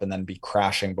up and then be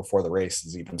crashing before the race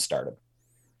has even started.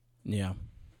 Yeah.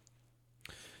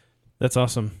 That's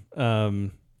awesome.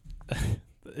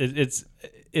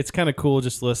 It's kind of cool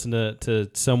just to listen to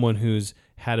someone who's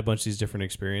had a bunch of these different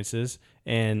experiences,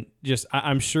 and just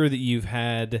I'm sure that you've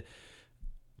had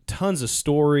tons of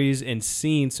stories and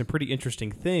seen some pretty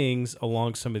interesting things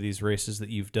along some of these races that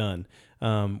you've done.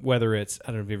 Whether it's,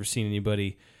 I don't know if you've ever seen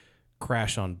anybody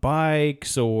crash on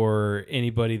bikes or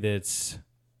anybody that's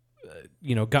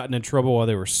gotten in trouble while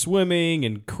they were swimming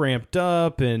and cramped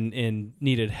up and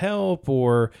needed help,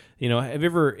 or have you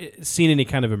ever seen any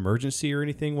kind of emergency or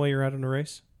anything while you're out on a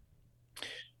race?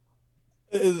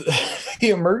 The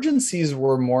emergencies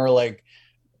were more like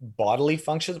bodily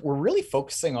functions. We're really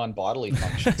focusing on bodily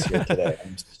functions here today.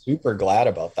 I'm super glad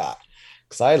about that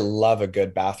because I love a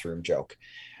good bathroom joke.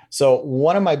 So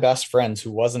one of my best friends,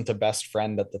 who wasn't a best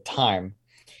friend at the time,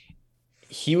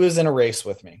 he was in a race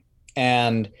with me,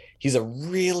 and he's a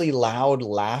really loud,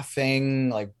 laughing,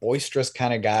 like boisterous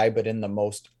kind of guy, but in the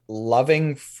most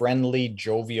loving, friendly,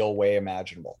 jovial way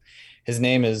imaginable. His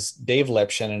name is Dave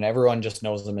Lipshin, and everyone just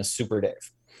knows him as Super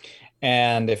Dave.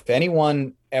 And if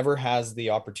anyone ever has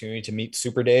the opportunity to meet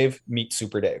Super Dave, meet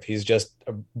Super Dave. He's just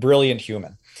a brilliant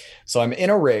human. So I'm in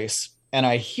a race and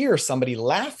I hear somebody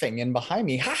laughing in behind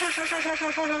me. Ha, ha, ha, ha,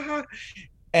 ha, ha, ha.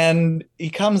 And he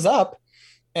comes up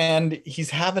and he's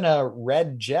having a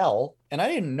red gel, and I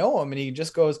didn't know him. And he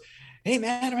just goes, "Hey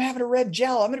man, I'm having a red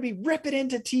gel. I'm going to be ripping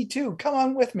into T2. Come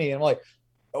on with me." And I'm like,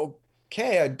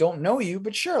 "Okay, I don't know you,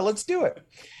 but sure, let's do it."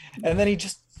 And then he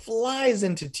just flies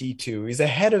into T2. He's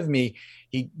ahead of me.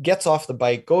 He gets off the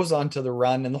bike, goes onto the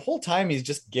run, and the whole time he's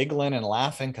just giggling and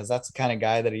laughing because that's the kind of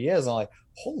guy that he is. I'm like,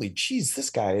 holy geez, this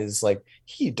guy is like,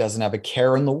 he doesn't have a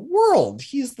care in the world.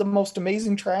 He's the most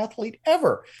amazing triathlete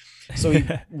ever. So he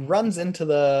runs into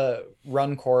the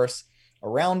run course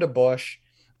around a bush,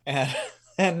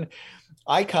 and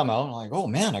I come out and I'm like, oh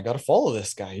man, I got to follow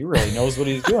this guy. He really knows what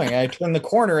he's doing. I turn the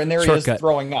corner and there Shortcut. He is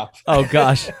throwing up. Oh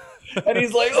gosh. And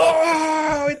he's like,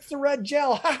 "Oh, it's the red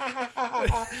gel.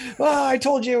 Oh, I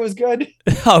told you it was good."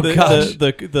 Oh gosh.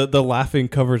 The laughing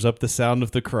covers up the sound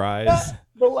of the cries. Yeah,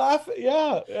 the laugh,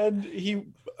 yeah. And he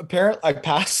apparently, I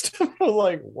passed him. I was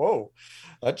like, whoa,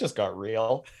 that just got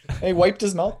real. And he wiped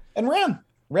his mouth and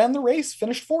ran the race,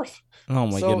 finished fourth. Oh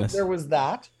my goodness. There was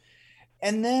that.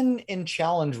 And then in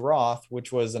Challenge Roth,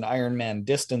 which was an Ironman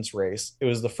distance race, it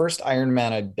was the first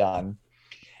Ironman I'd done.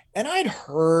 And I'd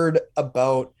heard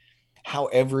about how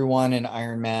everyone in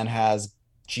Ironman has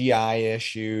GI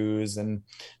issues and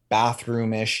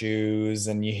bathroom issues,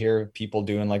 and you hear people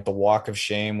doing like the walk of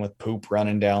shame with poop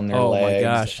running down their legs. Oh my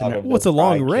gosh. Well, it's a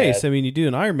long race. I mean, you do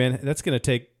an Ironman, that's going to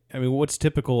take, what's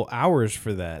typical hours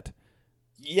for that?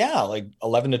 Yeah, like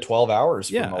 11 to 12 hours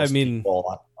for Yeah, I most mean,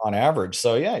 people on average.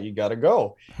 So yeah, you got to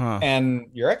go. Huh. And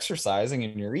you're exercising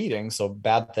and you're eating, so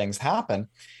bad things happen.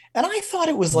 And I thought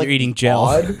it was You're like eating the gel.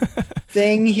 odd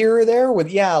thing here or there with,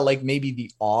 yeah, like maybe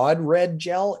the odd red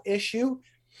gel issue.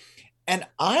 And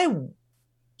I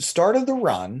started the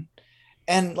run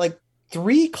and like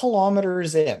 3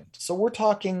 kilometers in, so we're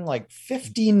talking like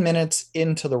 15 minutes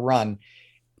into the run,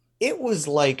 it was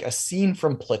like a scene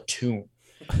from Platoon.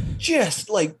 Just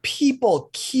like people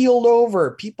keeled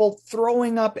over, people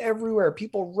throwing up everywhere,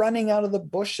 people running out of the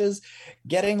bushes,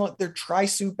 getting like their tri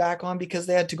suit back on because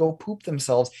they had to go poop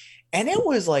themselves. And it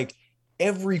was like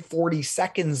every 40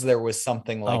 seconds there was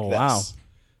something like Oh, wow. this.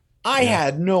 I Yeah.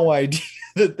 had no idea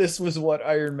that this was what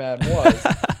Iron Man was.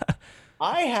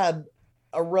 I had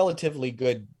a relatively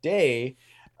good day,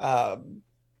 and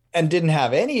didn't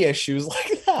have any issues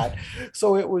like that.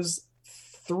 So it was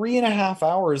 3.5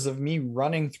 hours of me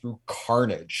running through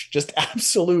carnage, just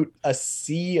absolute a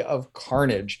sea of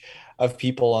carnage of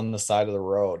people on the side of the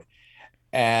road.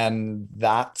 And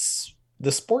that's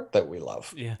the sport that we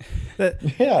love. yeah, that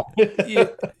Yeah.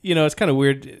 it's kind of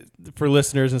weird for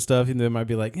listeners and stuff. They might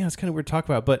be like, yeah, it's kind of weird to talk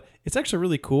about, but it's actually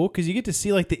really cool because you get to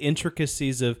see like the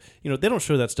intricacies of, they don't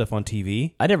show that stuff on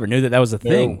TV. I never knew that was a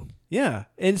thing. Yeah,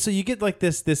 and so you get like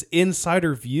this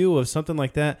insider view of something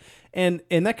like that, and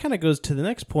that kind of goes to the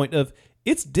next point of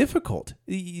it's difficult.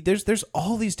 There's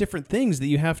all these different things that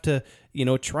you have to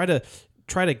try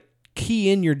to key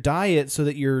in your diet so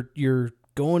that you're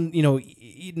going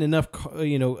eating enough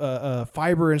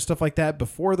fiber and stuff like that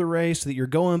before the race so that you're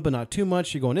going but not too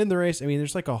much. You're going in the race. I mean,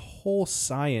 there's like a whole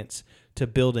science to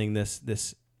building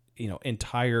this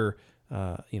entire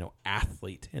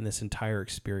athlete and this entire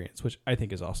experience, which I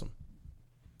think is awesome.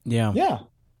 Yeah.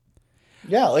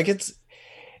 Yeah, like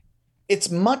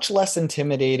it's much less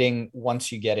intimidating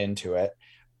once you get into it,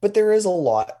 but there is a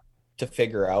lot to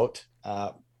figure out.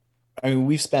 I mean,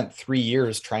 we've spent 3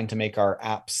 years trying to make our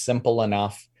app simple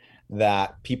enough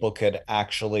that people could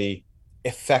actually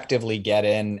effectively get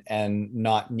in and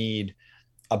not need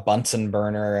a Bunsen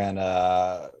burner and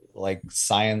a like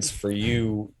science for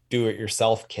you do it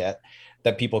yourself kit,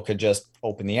 that people could just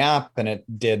open the app and it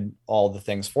did all the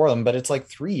things for them. But it's like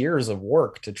 3 years of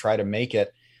work to try to make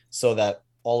it so that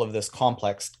all of this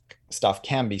complex stuff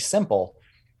can be simple.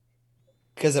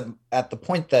 Because at the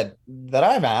point that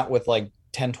I'm at with like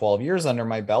 10, 12 years under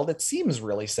my belt, it seems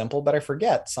really simple, but I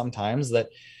forget sometimes that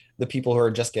the people who are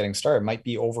just getting started might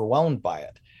be overwhelmed by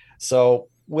it. So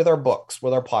with our books,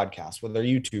 with our podcast, with our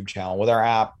YouTube channel, with our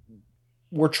app,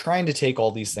 we're trying to take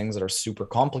all these things that are super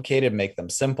complicated, make them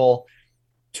simple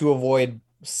to avoid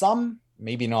some,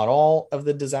 maybe not all of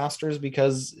the disasters,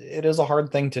 because it is a hard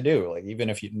thing to do. Like, even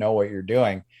if you know what you're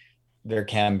doing, there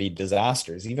can be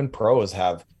disasters. Even pros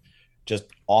have just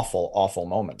awful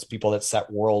moments. People that set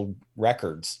world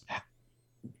records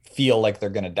feel like they're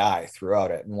going to die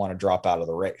throughout it and want to drop out of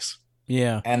the race.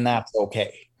 Yeah. And that's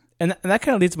okay. And that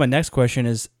kind of leads to my next question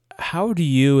is, how do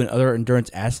you and other endurance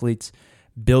athletes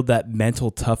build that mental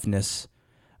toughness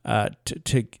to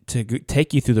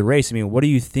take you through the race? I mean, what are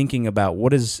you thinking about?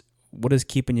 What is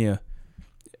keeping you?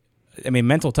 I mean,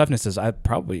 mental toughness is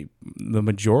probably the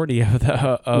majority of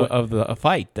the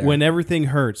fight there. When everything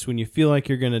hurts, when you feel like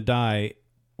you're going to die,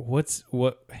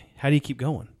 how do you keep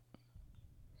going?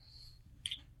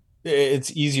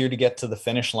 It's easier to get to the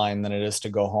finish line than it is to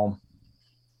go home.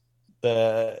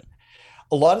 A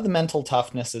lot of the mental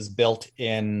toughness is built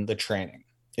in the training.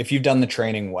 If you've done the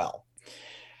training well,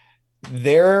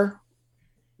 there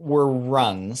were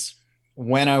runs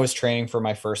when I was training for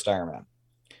my first Ironman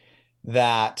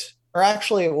or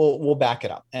actually we'll back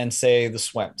it up and say the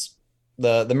swims,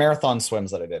 the marathon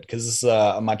swims that I did, because this is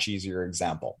a much easier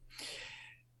example.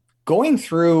 Going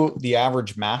through the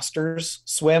average masters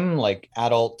swim, like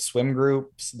adult swim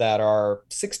groups that are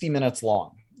 60 minutes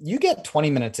long, you get 20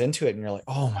 minutes into it and you're like,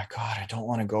 oh my God, I don't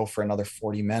want to go for another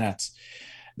 40 minutes.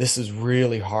 This is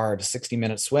really hard. A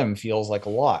 60-minute swim feels like a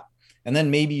lot. And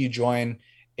then maybe you join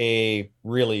a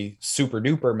really super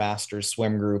duper masters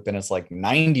swim group and it's like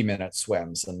 90-minute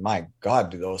swims. And my God,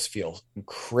 do those feel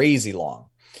crazy long.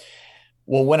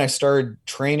 Well, when I started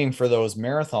training for those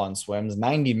marathon swims,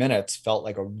 90 minutes felt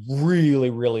like a really,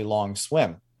 really long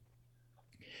swim.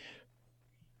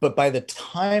 But by the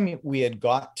time we had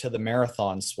got to the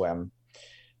marathon swim,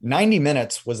 90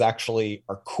 minutes was actually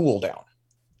our cool down.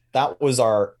 That was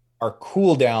our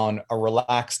cool down, a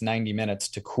relaxed 90 minutes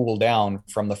to cool down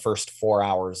from the first 4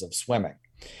 hours of swimming.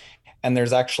 And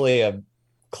there's actually a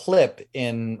clip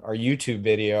in our YouTube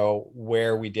video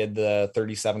where we did the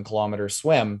 37-kilometer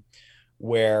swim,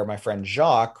 where my friend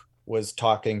Jacques was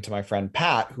talking to my friend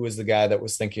Pat, who was the guy that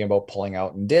was thinking about pulling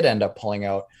out and did end up pulling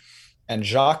out. And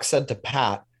Jacques said to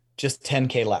Pat, just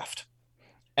 10K left.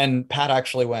 And Pat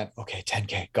actually went, okay,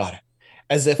 10K, got it.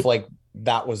 As if like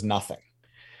that was nothing.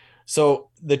 So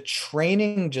the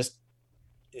training just,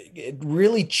 it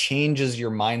really changes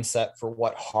your mindset for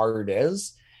what hard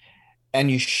is. And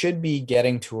you should be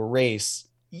getting to a race,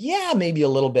 yeah, maybe a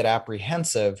little bit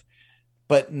apprehensive,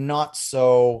 but not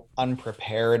so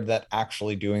unprepared that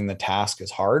actually doing the task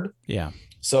is hard. Yeah.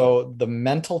 So the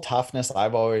mental toughness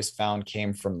I've always found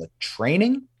came from the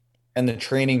training, and the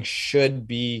training should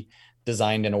be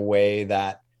designed in a way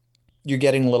that you're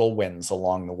getting little wins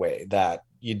along the way, that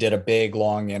you did a big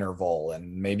long interval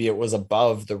and maybe it was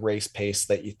above the race pace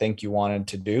that you think you wanted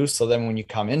to do. So then when you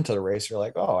come into the race, you're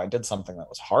like, oh, I did something that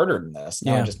was harder than this.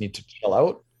 Now I just need to chill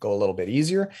out, go a little bit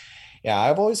easier. Yeah,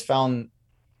 I've always found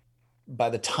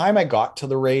by the time I got to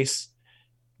the race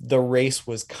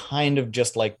was kind of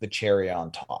just like the cherry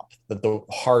on top, that the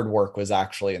hard work was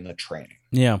actually in the training.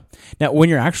 Yeah. Now, when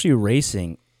you're actually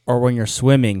racing or when you're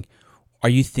swimming, are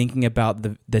you thinking about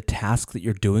the task that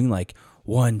you're doing? Like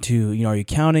 1, 2, are you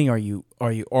counting? Or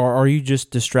are you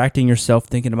just distracting yourself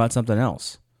thinking about something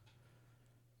else?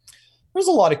 There's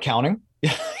a lot of counting.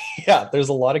 Yeah, there's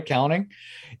a lot of counting.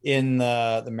 In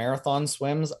the marathon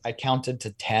swims, I counted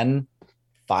to 10,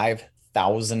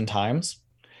 5,000 times.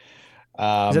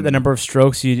 Is that the number of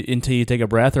strokes until you take a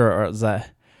breath, or is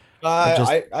that? I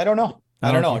don't know.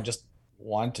 I don't know. Okay. I just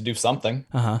wanted to do something.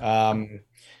 Uh-huh.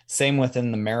 Same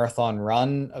within the marathon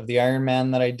run of the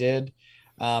Ironman that I did.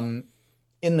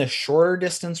 In the shorter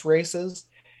distance races,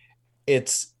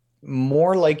 it's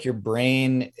more like your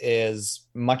brain is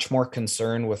much more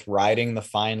concerned with riding the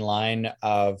fine line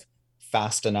of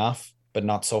fast enough, but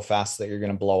not so fast that you're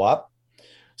going to blow up.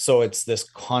 So it's this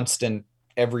constant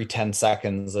every 10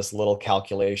 seconds, this little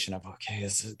calculation of, okay,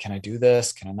 can I do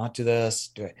this? Can I not do this?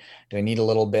 Do I need a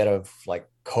little bit of like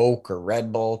Coke or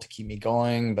Red Bull to keep me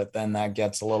going? But then that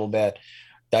gets a little bit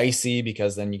dicey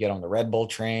because then you get on the Red Bull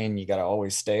train. You got to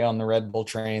always stay on the Red Bull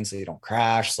train so you don't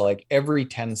crash. So like every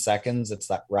 10 seconds, it's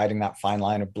that riding that fine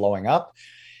line of blowing up.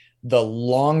 The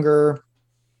longer,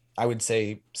 I would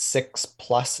say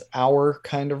 6+ hour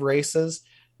kind of races,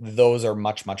 those are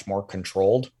much, much more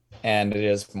controlled. And it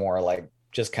is more like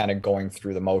just kind of going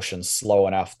through the motions slow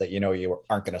enough that you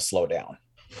aren't going to slow down.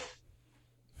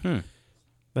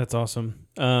 That's awesome.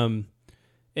 And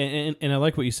I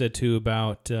like what you said too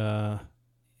about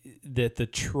that the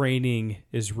training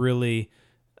is really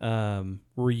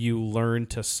where you learn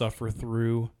to suffer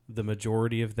through the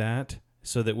majority of that,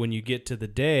 so that when you get to the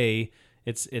day,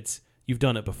 it's you've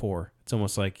done it before. It's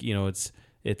almost like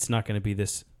it's not going to be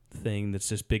this thing that's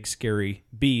this big scary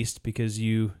beast, because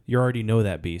you already know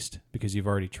that beast because you've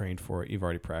already trained for it, you've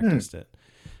already practiced it.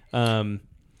 How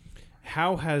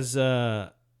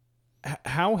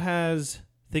has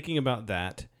thinking about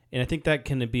that, and I think that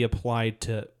can be applied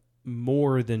to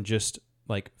more than just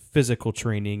like physical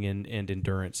training and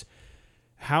endurance,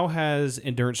 how has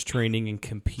endurance training and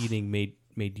competing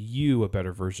made you a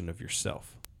better version of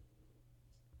yourself?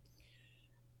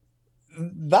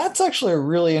 That's actually a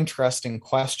really interesting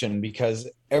question, because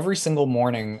every single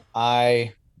morning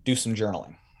I do some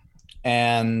journaling.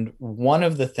 And one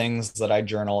of the things that I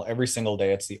journal every single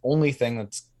day, it's the only thing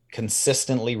that's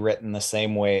consistently written the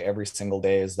same way every single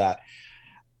day, is that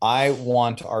I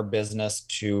want our business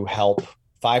to help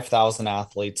 5,000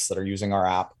 athletes that are using our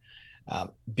app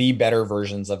be better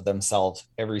versions of themselves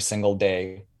every single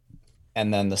day.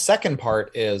 And then the second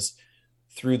part is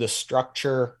through the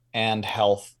structure and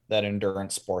health that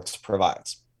endurance sports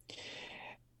provides.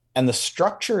 And the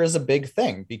structure is a big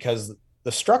thing, because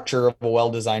the structure of a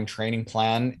well-designed training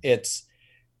plan, it's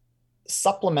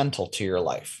supplemental to your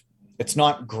life. It's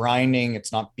not grinding.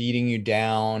 It's not beating you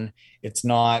down. It's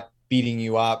not beating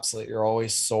you up so that you're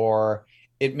always sore.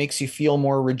 It makes you feel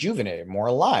more rejuvenated, more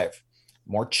alive,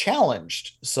 more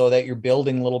challenged, so that you're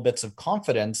building little bits of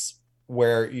confidence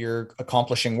where you're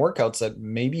accomplishing workouts that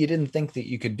maybe you didn't think that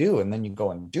you could do. And then you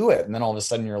go and do it. And then all of a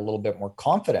sudden you're a little bit more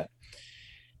confident.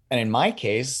 And in my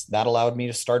case, that allowed me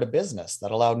to start a business.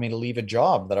 That allowed me to leave a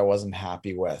job that I wasn't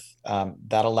happy with.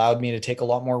 That allowed me to take a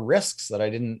lot more risks that I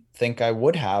didn't think I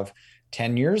would have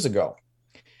 10 years ago.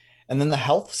 And then the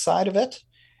health side of it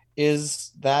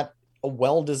is that a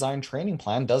well-designed training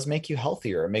plan does make you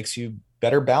healthier. It makes you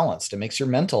better balanced. It makes your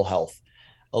mental health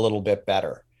a little bit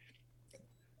better.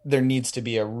 There needs to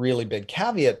be a really big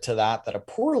caveat to that a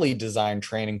poorly designed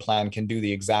training plan can do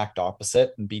the exact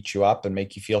opposite and beat you up and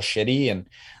make you feel shitty and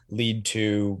lead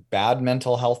to bad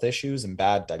mental health issues and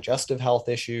bad digestive health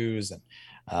issues and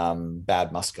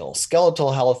bad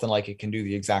musculoskeletal health, and like it can do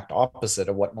the exact opposite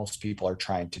of what most people are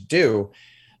trying to do.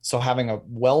 So having a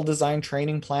well-designed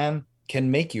training plan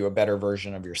can make you a better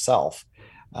version of yourself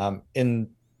in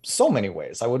so many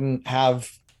ways. I wouldn't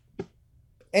have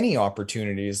any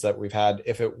opportunities that we've had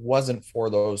if it wasn't for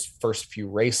those first few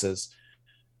races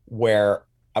where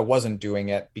I wasn't doing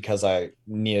it because I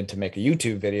needed to make a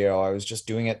YouTube video. I was just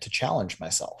doing it to challenge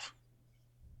myself.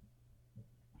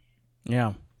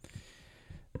 Yeah,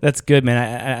 that's good,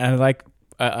 man.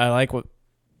 I like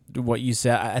what you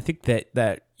said. I think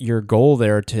that your goal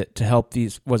there to help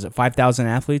these, was it 5,000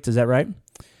 athletes? Is that right?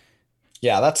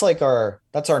 Yeah, that's our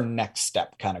next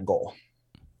step kind of goal.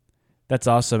 That's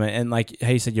awesome. And like how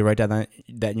you said, you write down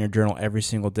that in your journal every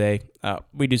single day.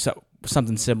 We do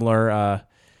something similar.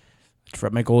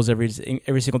 Write my goals every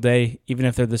single day, even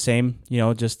if they're the same,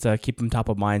 just keep them top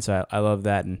of mind. So I love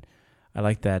that. And I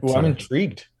like that. Well, I'm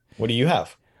intrigued. What do you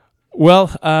have?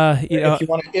 Well,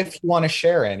 if you want to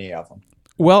share any of them.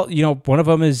 Well, one of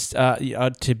them is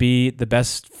to be the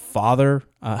best father,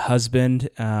 husband,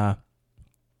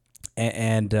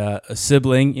 and a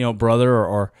sibling, brother,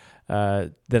 or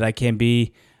that I can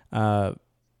be,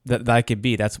 that I could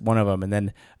be. That's one of them. And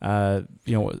then,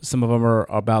 some of them are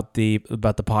about the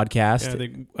podcast.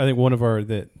 Yeah, I think one of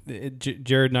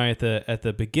Jared and I at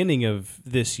the beginning of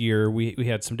this year, we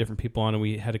had some different people on, and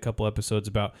we had a couple episodes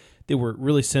about, they were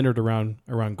really centered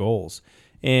around goals.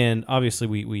 And obviously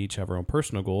we each have our own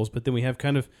personal goals, but then we have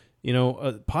kind of,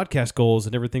 podcast goals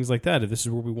and different things like that. If this is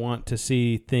where we want to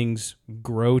see things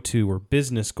grow to, or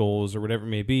business goals or whatever it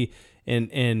may be.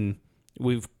 And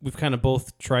we've kind of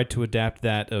both tried to adapt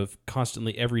that of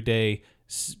constantly every day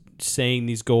saying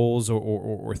these goals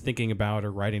or thinking about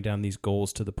or writing down these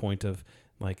goals to the point of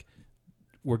like,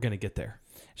 we're going to get there.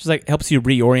 It's just like helps you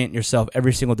reorient yourself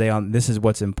every single day on this is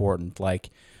what's important. Like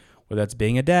whether that's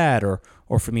being a dad or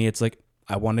for me, it's like,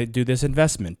 I want to do this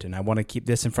investment and I want to keep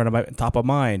this in front of my top of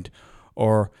mind,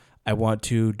 or I want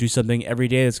to do something every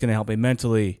day that's going to help me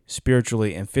mentally,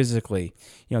 spiritually, and physically.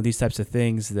 These types of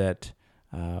things that,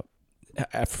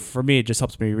 for me, it just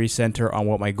helps me recenter on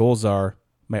what my goals are,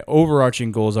 my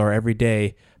overarching goals are every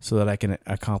day, so that I can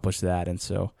accomplish that. And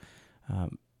so,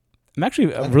 I'm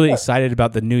actually really excited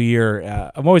about the new year.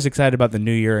 I'm always excited about the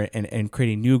new year and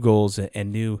creating new goals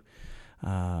and new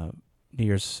New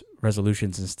Year's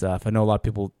resolutions and stuff. I know a lot of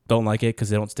people don't like it because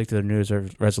they don't stick to their New Year's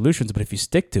resolutions, but if you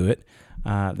stick to it,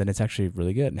 then it's actually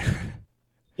really good.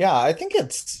 Yeah, I think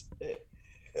it's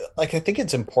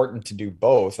important to do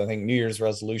both. I think New Year's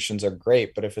resolutions are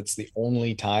great, but if it's the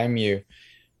only time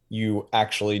you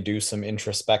actually do some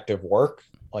introspective work,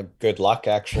 like good luck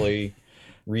actually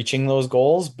reaching those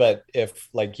goals. But if,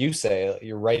 like you say,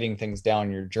 you're writing things down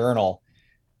in your journal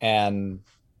and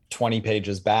 20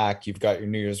 pages back, you've got your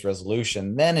New Year's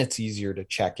resolution, then it's easier to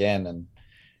check in.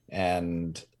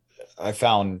 And I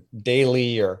found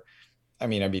daily,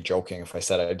 I'd be joking if I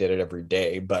said I did it every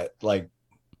day, but like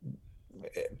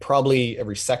probably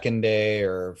every second day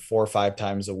or 4 or 5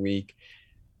 times a week,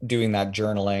 doing that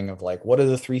journaling of like, what are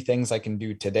the 3 things I can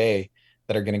do today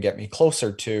that are going to get me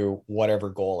closer to whatever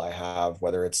goal I have,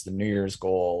 whether it's the New Year's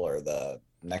goal or the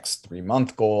next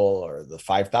 3-month goal or the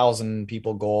 5,000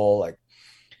 people goal. Like,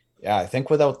 yeah, I think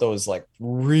without those like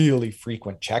really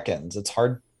frequent check-ins, it's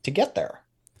hard to get there.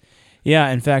 Yeah,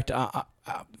 in fact,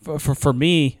 for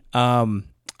me, I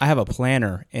have a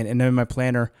planner, and in my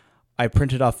planner, I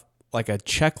printed off like a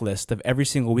checklist of every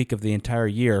single week of the entire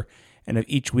year, and of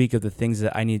each week of the things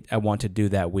that I want to do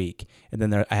that week. And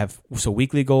then I have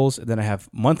weekly goals, and then I have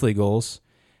monthly goals,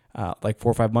 like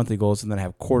 4 or 5 monthly goals, and then I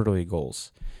have quarterly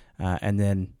goals, and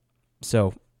then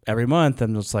so. Every month,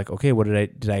 I'm just like, okay, what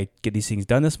did I get these things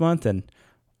done this month? And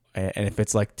if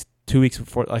it's like 2 weeks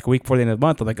before, like a week before the end of the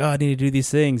month, I'm like, oh, I need to do these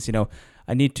things.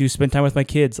 I need to spend time with my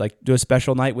kids, like do a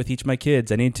special night with each of my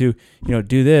kids. I need to,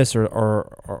 do this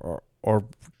or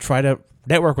try to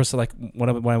network with. So like one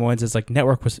of my ones is like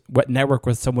network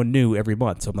with someone new every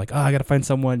month. So I'm like, oh, I got to find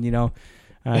someone,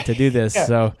 to do this. Yeah.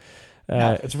 So.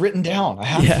 It's written down. I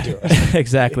have to do it.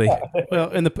 Exactly. Yeah. Well,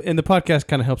 and the podcast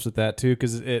kind of helps with that too,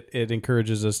 because it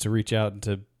encourages us to reach out and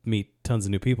to meet tons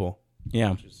of new people.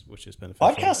 Yeah, which is beneficial.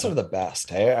 Podcasts are the best.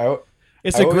 Hey,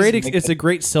 it's a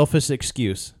great selfish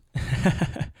excuse.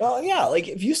 Well, yeah, like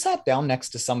if you sat down next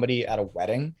to somebody at a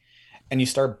wedding and you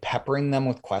start peppering them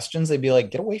with questions, they'd be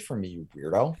like, "Get away from me, you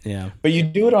weirdo." Yeah. But you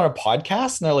do it on a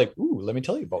podcast, and they're like, "Ooh, let me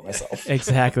tell you about myself."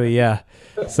 Exactly. Yeah.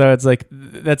 So it's like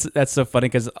that's so funny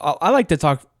because I like to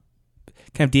talk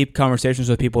kind of deep conversations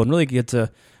with people and really get to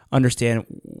understand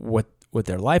what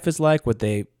their life is like, what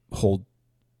they hold,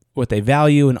 what they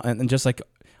value, and just like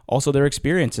also their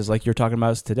experiences, like you're talking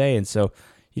about us today. And so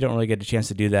you don't really get a chance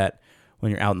to do that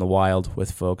when you're out in the wild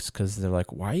with folks, because they're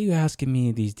like, why are you asking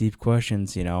me these deep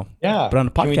questions, you know? Yeah. But on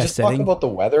a Can we podcast just setting, talk about the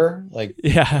weather? Like,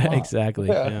 yeah, come on. exactly.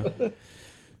 Yeah.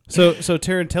 So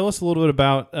Taren, tell us a little bit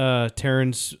about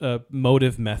Taren's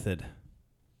motive method.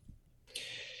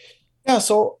 Yeah,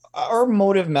 so our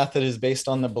motive method is based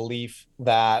on the belief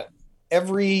that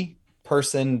every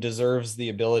person deserves the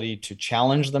ability to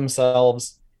challenge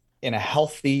themselves in a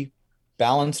healthy,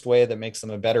 balanced way that makes them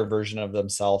a better version of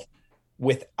themselves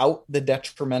without the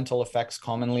detrimental effects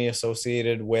commonly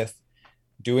associated with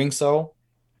doing so,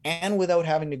 and without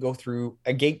having to go through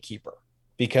a gatekeeper.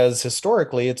 Because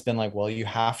historically, it's been like, well, you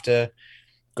have to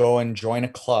go and join a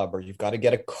club, or you've got to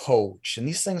get a coach, and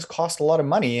these things cost a lot of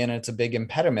money, and it's a big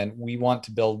impediment. We want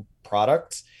to build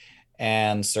products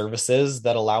and services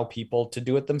that allow people to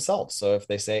do it themselves. So if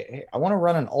they say, hey, I want to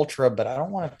run an ultra, but I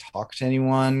don't want to talk to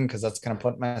anyone because that's going to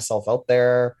put myself out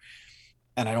there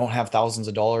and I don't have thousands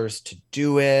of dollars to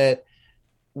do it,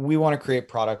 we want to create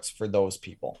products for those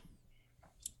people.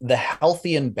 The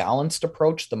healthy and balanced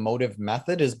approach, the motive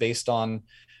method, is based on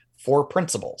 4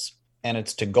 principles, and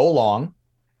it's to go long,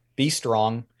 be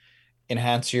strong,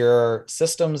 enhance your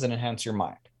systems, and enhance your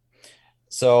mind.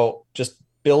 So just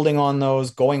building on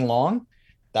those, going long,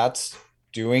 that's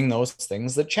doing those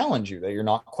things that challenge you, that you're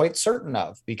not quite certain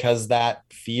of, because that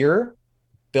fear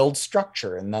builds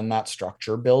structure, and then that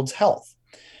structure builds health.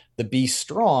 The be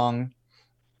strong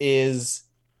is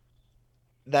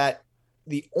that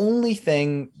the only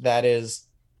thing that is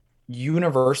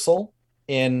universal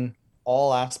in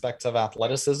all aspects of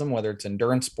athleticism, whether it's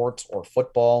endurance sports or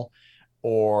football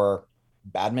or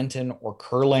badminton or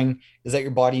curling, is that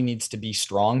your body needs to be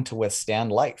strong to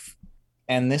withstand life.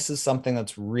 And this is something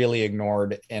that's really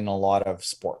ignored in a lot of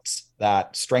sports,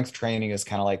 that strength training is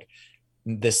kind of like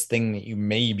this thing that you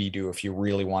maybe do if you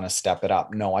really want to step it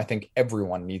up. No, I think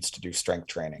everyone needs to do strength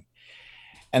training.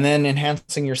 And then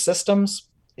enhancing your systems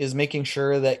is making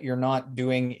sure that you're not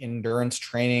doing endurance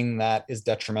training that is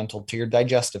detrimental to your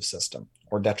digestive system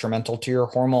or detrimental to your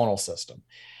hormonal system.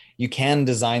 You can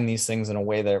design these things in a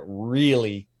way that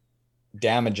really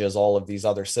damages all of these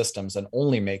other systems and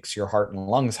only makes your heart and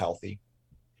lungs healthy.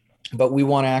 But we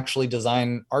want to actually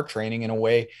design our training in a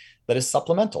way that is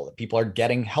supplemental, that people are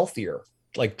getting healthier,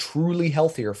 like truly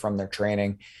healthier from their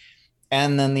training.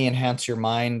 And then the enhance your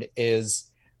mind is,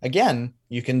 again,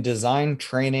 you can design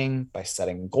training by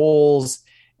setting goals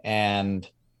and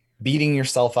beating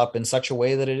yourself up in such a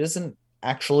way that it isn't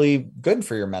actually good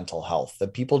for your mental health,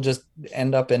 that people just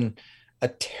end up in a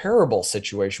terrible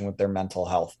situation with their mental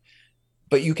health.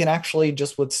 But you can actually,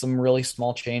 just with some really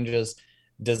small changes,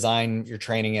 design your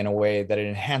training in a way that it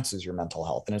enhances your mental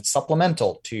health and it's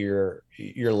supplemental to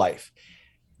your life.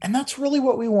 And that's really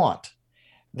what we want,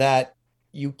 that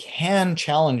you can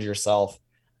challenge yourself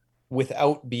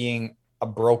without being a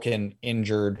broken,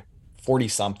 injured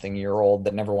 40-something-year-old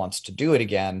that never wants to do it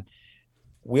again.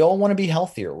 We all want to be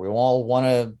healthier. We all want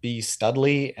to be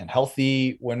studly and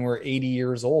healthy when we're 80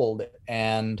 years old.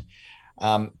 And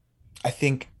I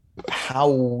think how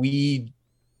we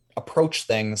approach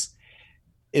things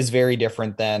is very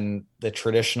different than the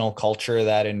traditional culture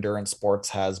that endurance sports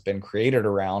has been created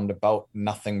around, about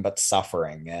nothing but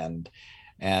suffering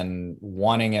and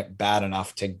wanting it bad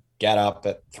enough to get up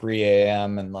at 3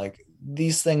 a.m. And like,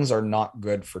 these things are not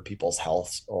good for people's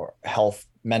health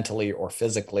mentally or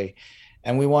physically.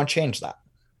 And we want to change that.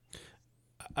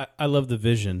 I love the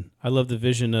vision. I love the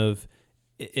vision of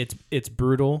it's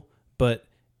brutal, but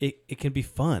it can be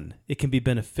fun. It can be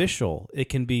beneficial. It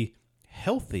can be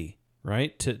healthy,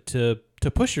 right? To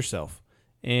push yourself.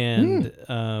 And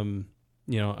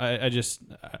you know,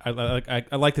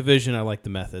 I like the vision. I like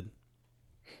the method.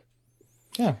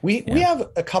 Yeah, we have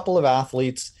a couple of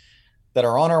athletes that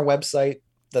are on our website,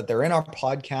 that they're in our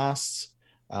podcasts.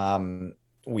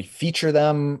 We feature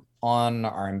them on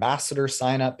our ambassador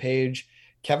sign up page.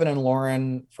 Kevin and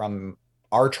Lauren from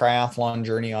Our Triathlon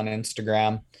Journey on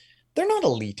Instagram. They're not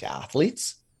elite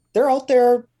athletes. They're out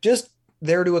there just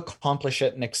there to accomplish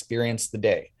it and experience the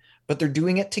day, but they're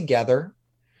doing it together,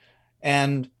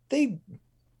 and they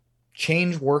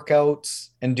change workouts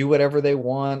and do whatever they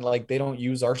want. Like, they don't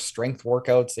use our strength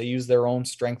workouts. They use their own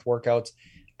strength workouts.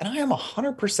 And I am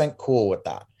 100% cool with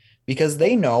that, because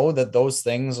they know that those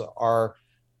things are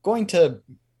going to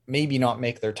maybe not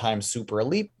make their time super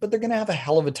elite, but they're going to have a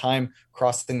hell of a time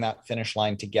crossing that finish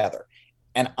line together.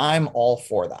 And I'm all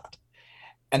for that.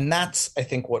 And that's, I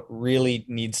think, what really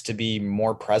needs to be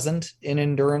more present in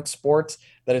endurance sports,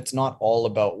 that it's not all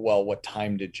about, well, what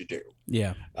time did you do?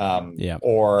 Yeah.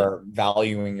 Or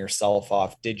valuing yourself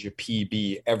off, did you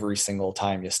PB every single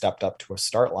time you stepped up to a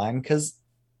start line? Because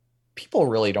people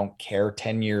really don't care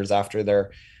 10 years after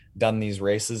they're done these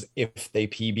races if they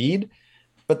PB'd,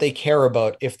 but they care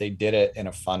about if they did it in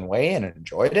a fun way and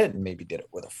enjoyed it and maybe did it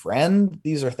with a friend.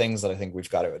 These are things that I think we've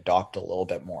got to adopt a little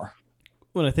bit more.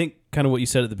 Well, I think kind of what you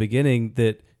said at the beginning,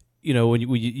 that, you know, when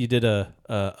you did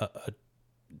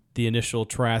the initial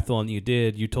triathlon you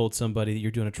did, you told somebody that you're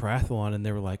doing a triathlon, and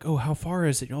they were like, "Oh, how far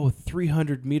is it?" "Oh,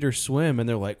 300-meter swim." And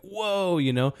they're like, "Whoa,"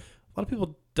 you know. A lot of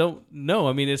people don't know.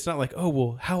 I mean, it's not like, "Oh,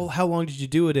 well, how long did you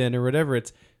do it in?" or whatever.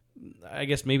 It's, I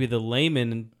guess maybe the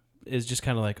layman is just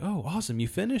kind of like, "Oh, awesome, you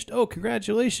finished. Oh,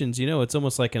 congratulations." You know, it's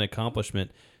almost like an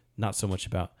accomplishment, not so much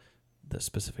about the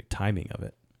specific timing of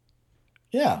it.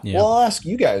 Yeah. Yeah. Well, I'll ask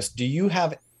you guys, do you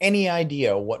have any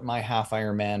idea what my half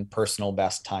Ironman personal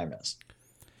best time is?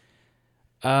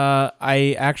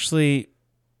 I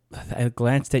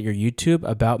glanced at your YouTube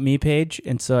About Me page,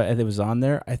 and so it was on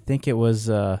there. I think it was,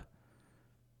 I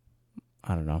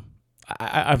don't know.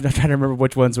 I'm not trying to remember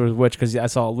which ones were which, because I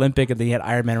saw Olympic and then you had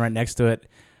Ironman right next to it.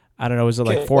 I don't know. Was it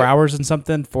like 4 hours and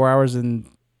something? 4 hours and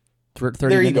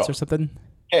 30 minutes or something?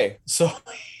 Okay, so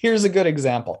here's a good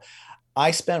example.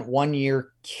 I spent 1 year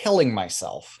killing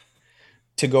myself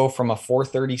to go from a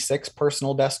 436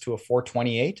 personal best to a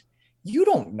 428. You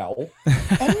don't know,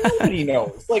 and nobody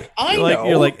knows. Like, I know.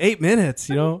 You're like 8 minutes,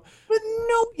 you know?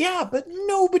 but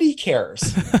nobody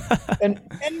cares. and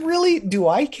really, do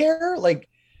I care? Like,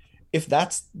 if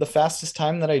that's the fastest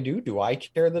time that I do I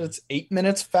care that it's 8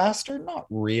 minutes faster? Not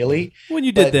really. When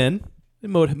you did then, it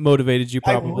motivated you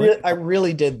probably. I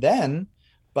really did then,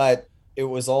 but it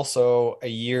was also a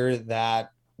year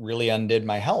that really undid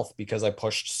my health because I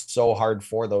pushed so hard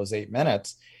for those 8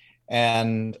 minutes.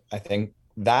 And I think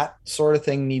that sort of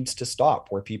thing needs to stop,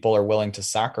 where people are willing to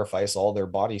sacrifice all their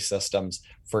body systems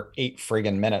for 8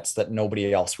 friggin' minutes that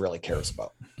nobody else really cares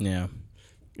about. Yeah.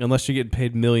 Unless you're getting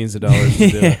paid millions of dollars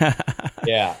to do it.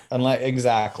 Yeah.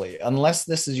 Unless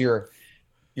this is your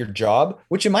job,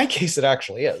 which in my case it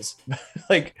actually is.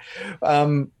 Like,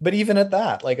 but even at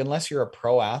that, like, unless you're a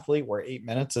pro athlete where 8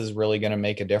 minutes is really going to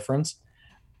make a difference,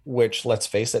 which, let's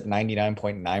face it,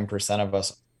 99.9% of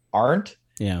us aren't.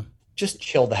 Yeah. Just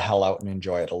chill the hell out and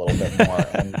enjoy it a little bit more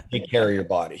and take care of your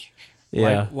body.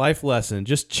 Yeah. Life lesson.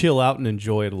 Just chill out and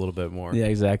enjoy it a little bit more. Yeah,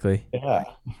 exactly. Yeah.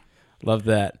 Love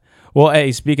that. Well,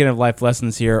 hey, speaking of life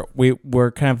lessons here,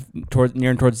 we're kind of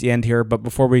nearing towards the end here, but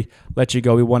before we let you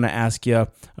go, we want to ask you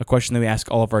a question that we ask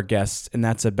all of our guests, and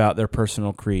that's about their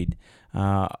personal creed.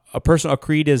 A personal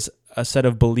creed is a set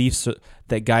of beliefs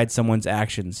that guide someone's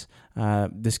actions.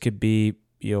 This could be,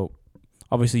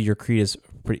 obviously your creed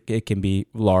it can be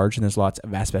large, and there's lots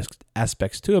of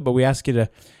aspects to it, but we ask you to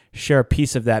share a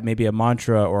piece of that, maybe a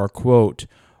mantra or a quote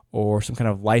or some kind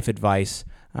of life advice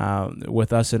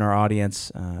with us in our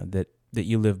audience that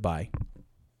you live by.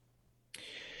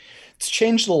 It's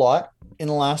changed a lot in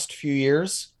the last few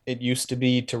years. It used to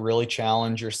be to really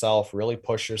challenge yourself, really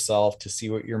push yourself to see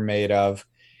what you're made of.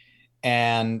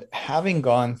 And having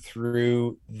gone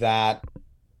through that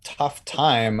tough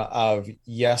time of,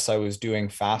 yes, I was doing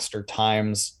faster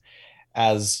times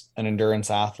as an endurance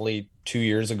athlete 2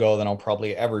 years ago than I'll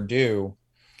probably ever do,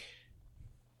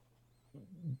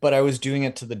 but I was doing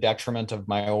it to the detriment of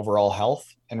my overall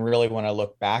health. And really, when I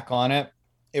look back on it,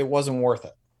 it wasn't worth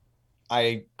it.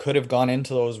 I could have gone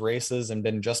into those races and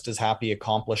been just as happy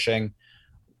accomplishing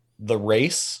the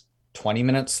race 20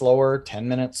 minutes slower, 10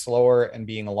 minutes slower, and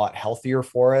being a lot healthier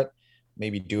for it.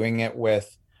 Maybe doing it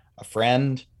with a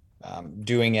friend,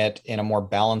 doing it in a more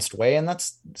balanced way. And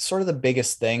that's sort of the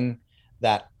biggest thing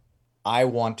that I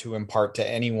want to impart to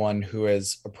anyone who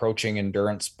is approaching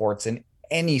endurance sports in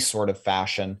any sort of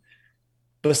fashion.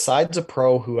 Besides a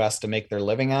pro who has to make their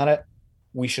living at it,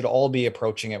 we should all be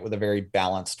approaching it with a very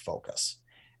balanced focus.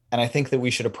 And I think that we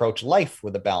should approach life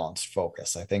with a balanced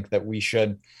focus. I think that we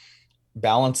should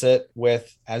balance it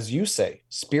with, as you say,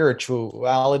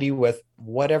 spirituality, with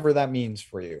whatever that means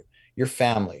for you, your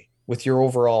family, with your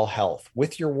overall health,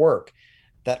 with your work,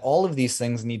 that all of these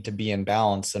things need to be in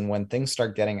balance. And when things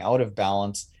start getting out of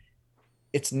balance,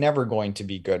 it's never going to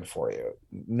be good for you.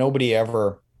 Nobody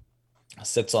ever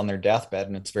sits on their deathbed,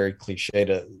 and it's very cliche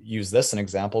to use this as an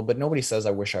example, but nobody says,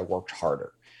 I wish I worked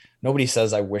harder. Nobody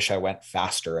says, I wish I went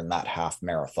faster in that half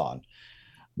marathon.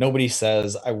 Nobody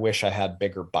says, I wish I had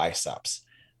bigger biceps.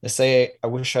 They say, I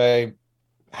wish I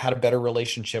had a better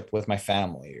relationship with my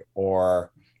family,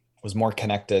 or was more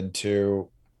connected to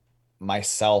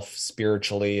myself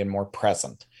spiritually and more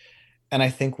present. And I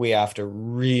think we have to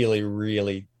really,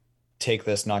 really take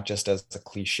this not just as a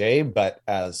cliche, but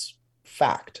as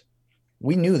fact.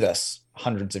 We knew this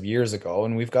hundreds of years ago,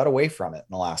 and we've got away from it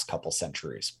in the last couple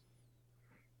centuries.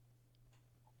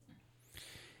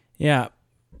 Yeah.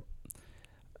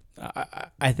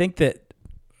 I think that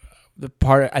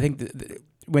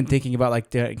when thinking about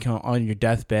like on your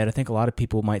deathbed, I think a lot of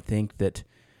people might think that,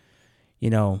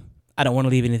 I don't want to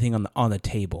leave anything on the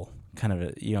table. Kind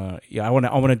of, I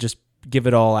want to just give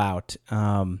it all out.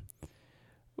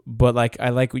 But like I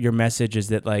like your message is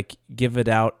that like give it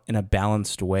out in a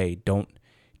balanced way. Don't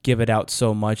give it out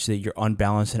so much that you're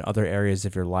unbalanced in other areas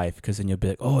of your life, because then you'll be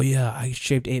like, oh yeah, I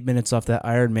shaved 8 minutes off that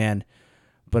Ironman,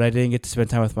 but I didn't get to spend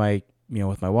time with my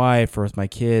with my wife or with my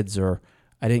kids, or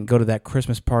I didn't go to that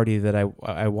Christmas party that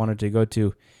I wanted to go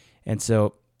to. And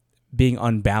so being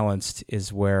unbalanced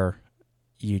is where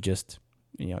you just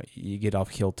you get off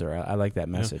kilter. I like that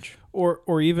message. Yeah.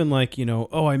 Or even like,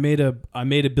 I made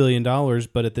 $1 billion,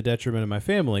 but at the detriment of my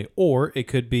family. Or it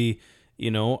could be,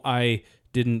 it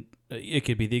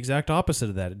could be the exact opposite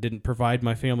of that. It didn't provide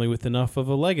my family with enough of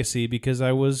a legacy because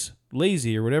I was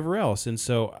lazy or whatever else. And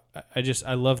so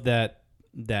I love that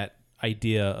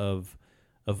idea of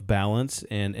balance,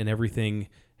 and everything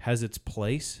has its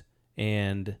place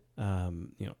and,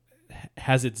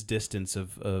 has its distance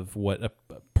of what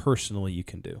personally you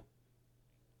can do.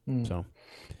 So,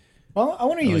 well, I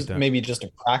want to use like maybe just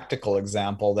a practical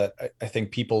example that I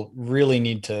think people really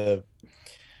need to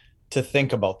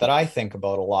think about, that I think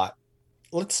about a lot.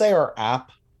 Let's say our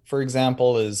app, for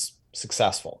example, is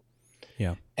successful.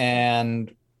 Yeah.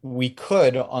 And we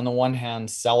could, on the one hand,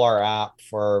 sell our app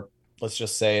for, let's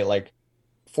just say like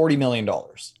 $40 million.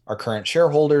 Our current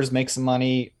shareholders make some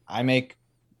money. I make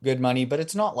good money, but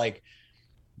it's not like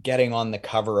getting on the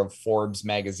cover of Forbes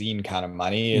magazine kind of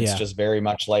money. It's just very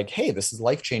much like, hey, this is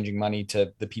life-changing money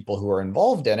to the people who are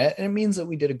involved in it. And it means that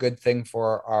we did a good thing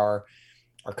for our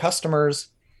customers,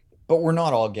 but we're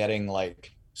not all getting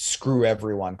like screw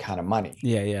everyone kind of money.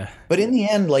 Yeah. But in the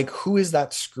end, like, who is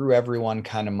that screw everyone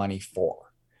kind of money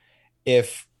for?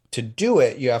 If to do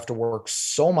it, you have to work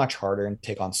so much harder and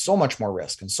take on so much more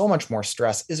risk and so much more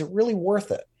stress, is it really worth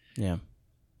it? Yeah.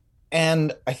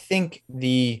 And I think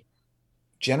the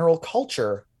general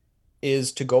culture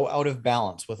is to go out of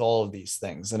balance with all of these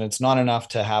things. And it's not enough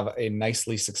to have a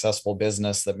nicely successful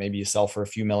business that maybe you sell for a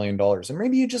few $1 million, and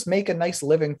maybe you just make a nice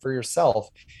living for yourself.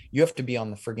 You have to be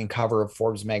on the frigging cover of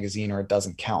Forbes magazine or it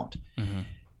doesn't count. Mm-hmm.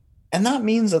 And that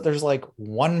means that there's like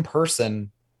one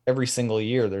person every single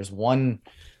year. There's one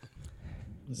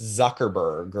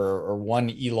Zuckerberg or one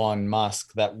Elon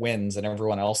Musk that wins and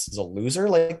everyone else is a loser.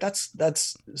 Like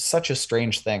that's such a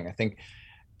strange thing. I think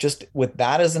just with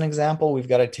that as an example, we've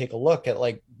got to take a look at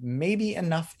like, maybe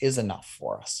enough is enough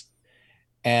for us.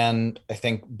 And I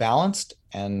think balanced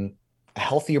and a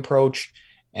healthy approach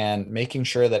and making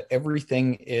sure that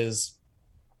everything is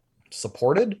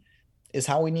supported is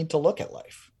how we need to look at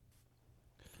life.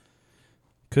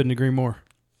 Couldn't agree more.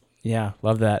 Yeah,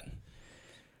 love that.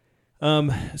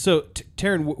 So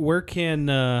Taren, where can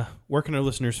our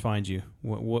listeners find you?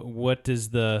 What is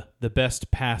the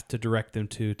best path to direct them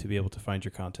to be able to find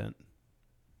your content?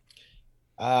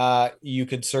 You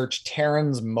could search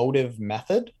Taren's Motive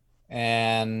Method,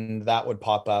 and that would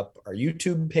pop up our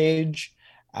YouTube page,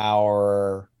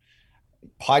 our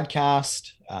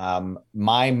podcast,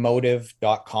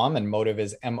 mymotive.com, and motive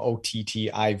is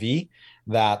MOTTIV.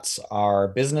 That's our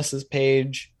businesses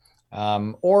page.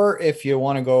 Or if you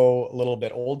want to go a little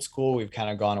bit old school, we've kind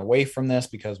of gone away from this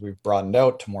because we've broadened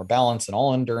out to more balance and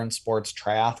all endurance sports.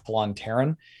 Triathlon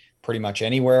Taren, pretty much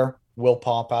anywhere will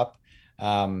pop up.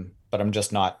 But I'm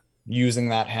just not using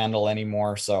that handle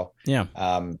anymore. So yeah.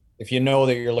 If you know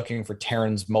that you're looking for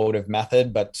Taren's Motive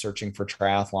Method, but searching for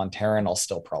Triathlon Taren, I'll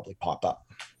still probably pop up.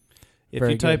 If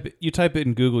you type it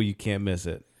in Google, you can't miss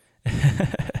it.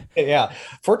 Yeah.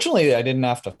 Fortunately, I didn't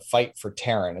have to fight for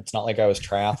Taren. It's not like I was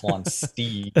Triathlon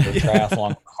Steve or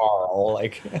Triathlon Carl.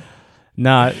 Like,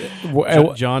 nah,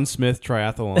 John Smith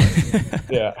Triathlon.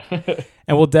 Yeah.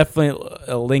 And we'll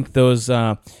definitely link those,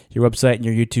 your website and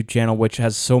your YouTube channel, which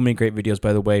has so many great videos,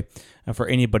 by the way, for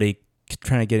anybody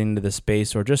trying to get into the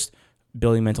space or just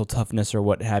building mental toughness or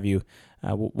what have you.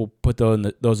 We'll put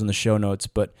those in the show notes.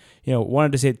 But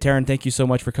wanted to say, Taren, thank you so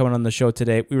much for coming on the show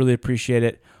today. We really appreciate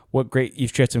it.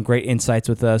 You've shared some great insights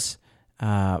with us,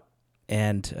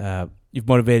 and you've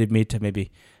motivated me to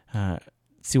maybe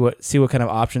see what kind of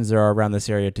options there are around this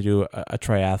area to do a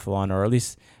triathlon, or at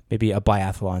least maybe a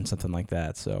biathlon, something like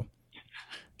that. So,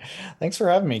 thanks for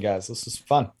having me, guys. This is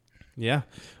fun. Yeah.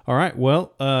 All right.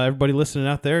 Well, everybody listening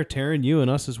out there, Taren, you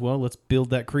and us as well. Let's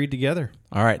build that creed together.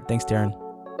 All right. Thanks, Taren.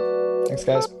 Thanks,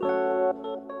 guys.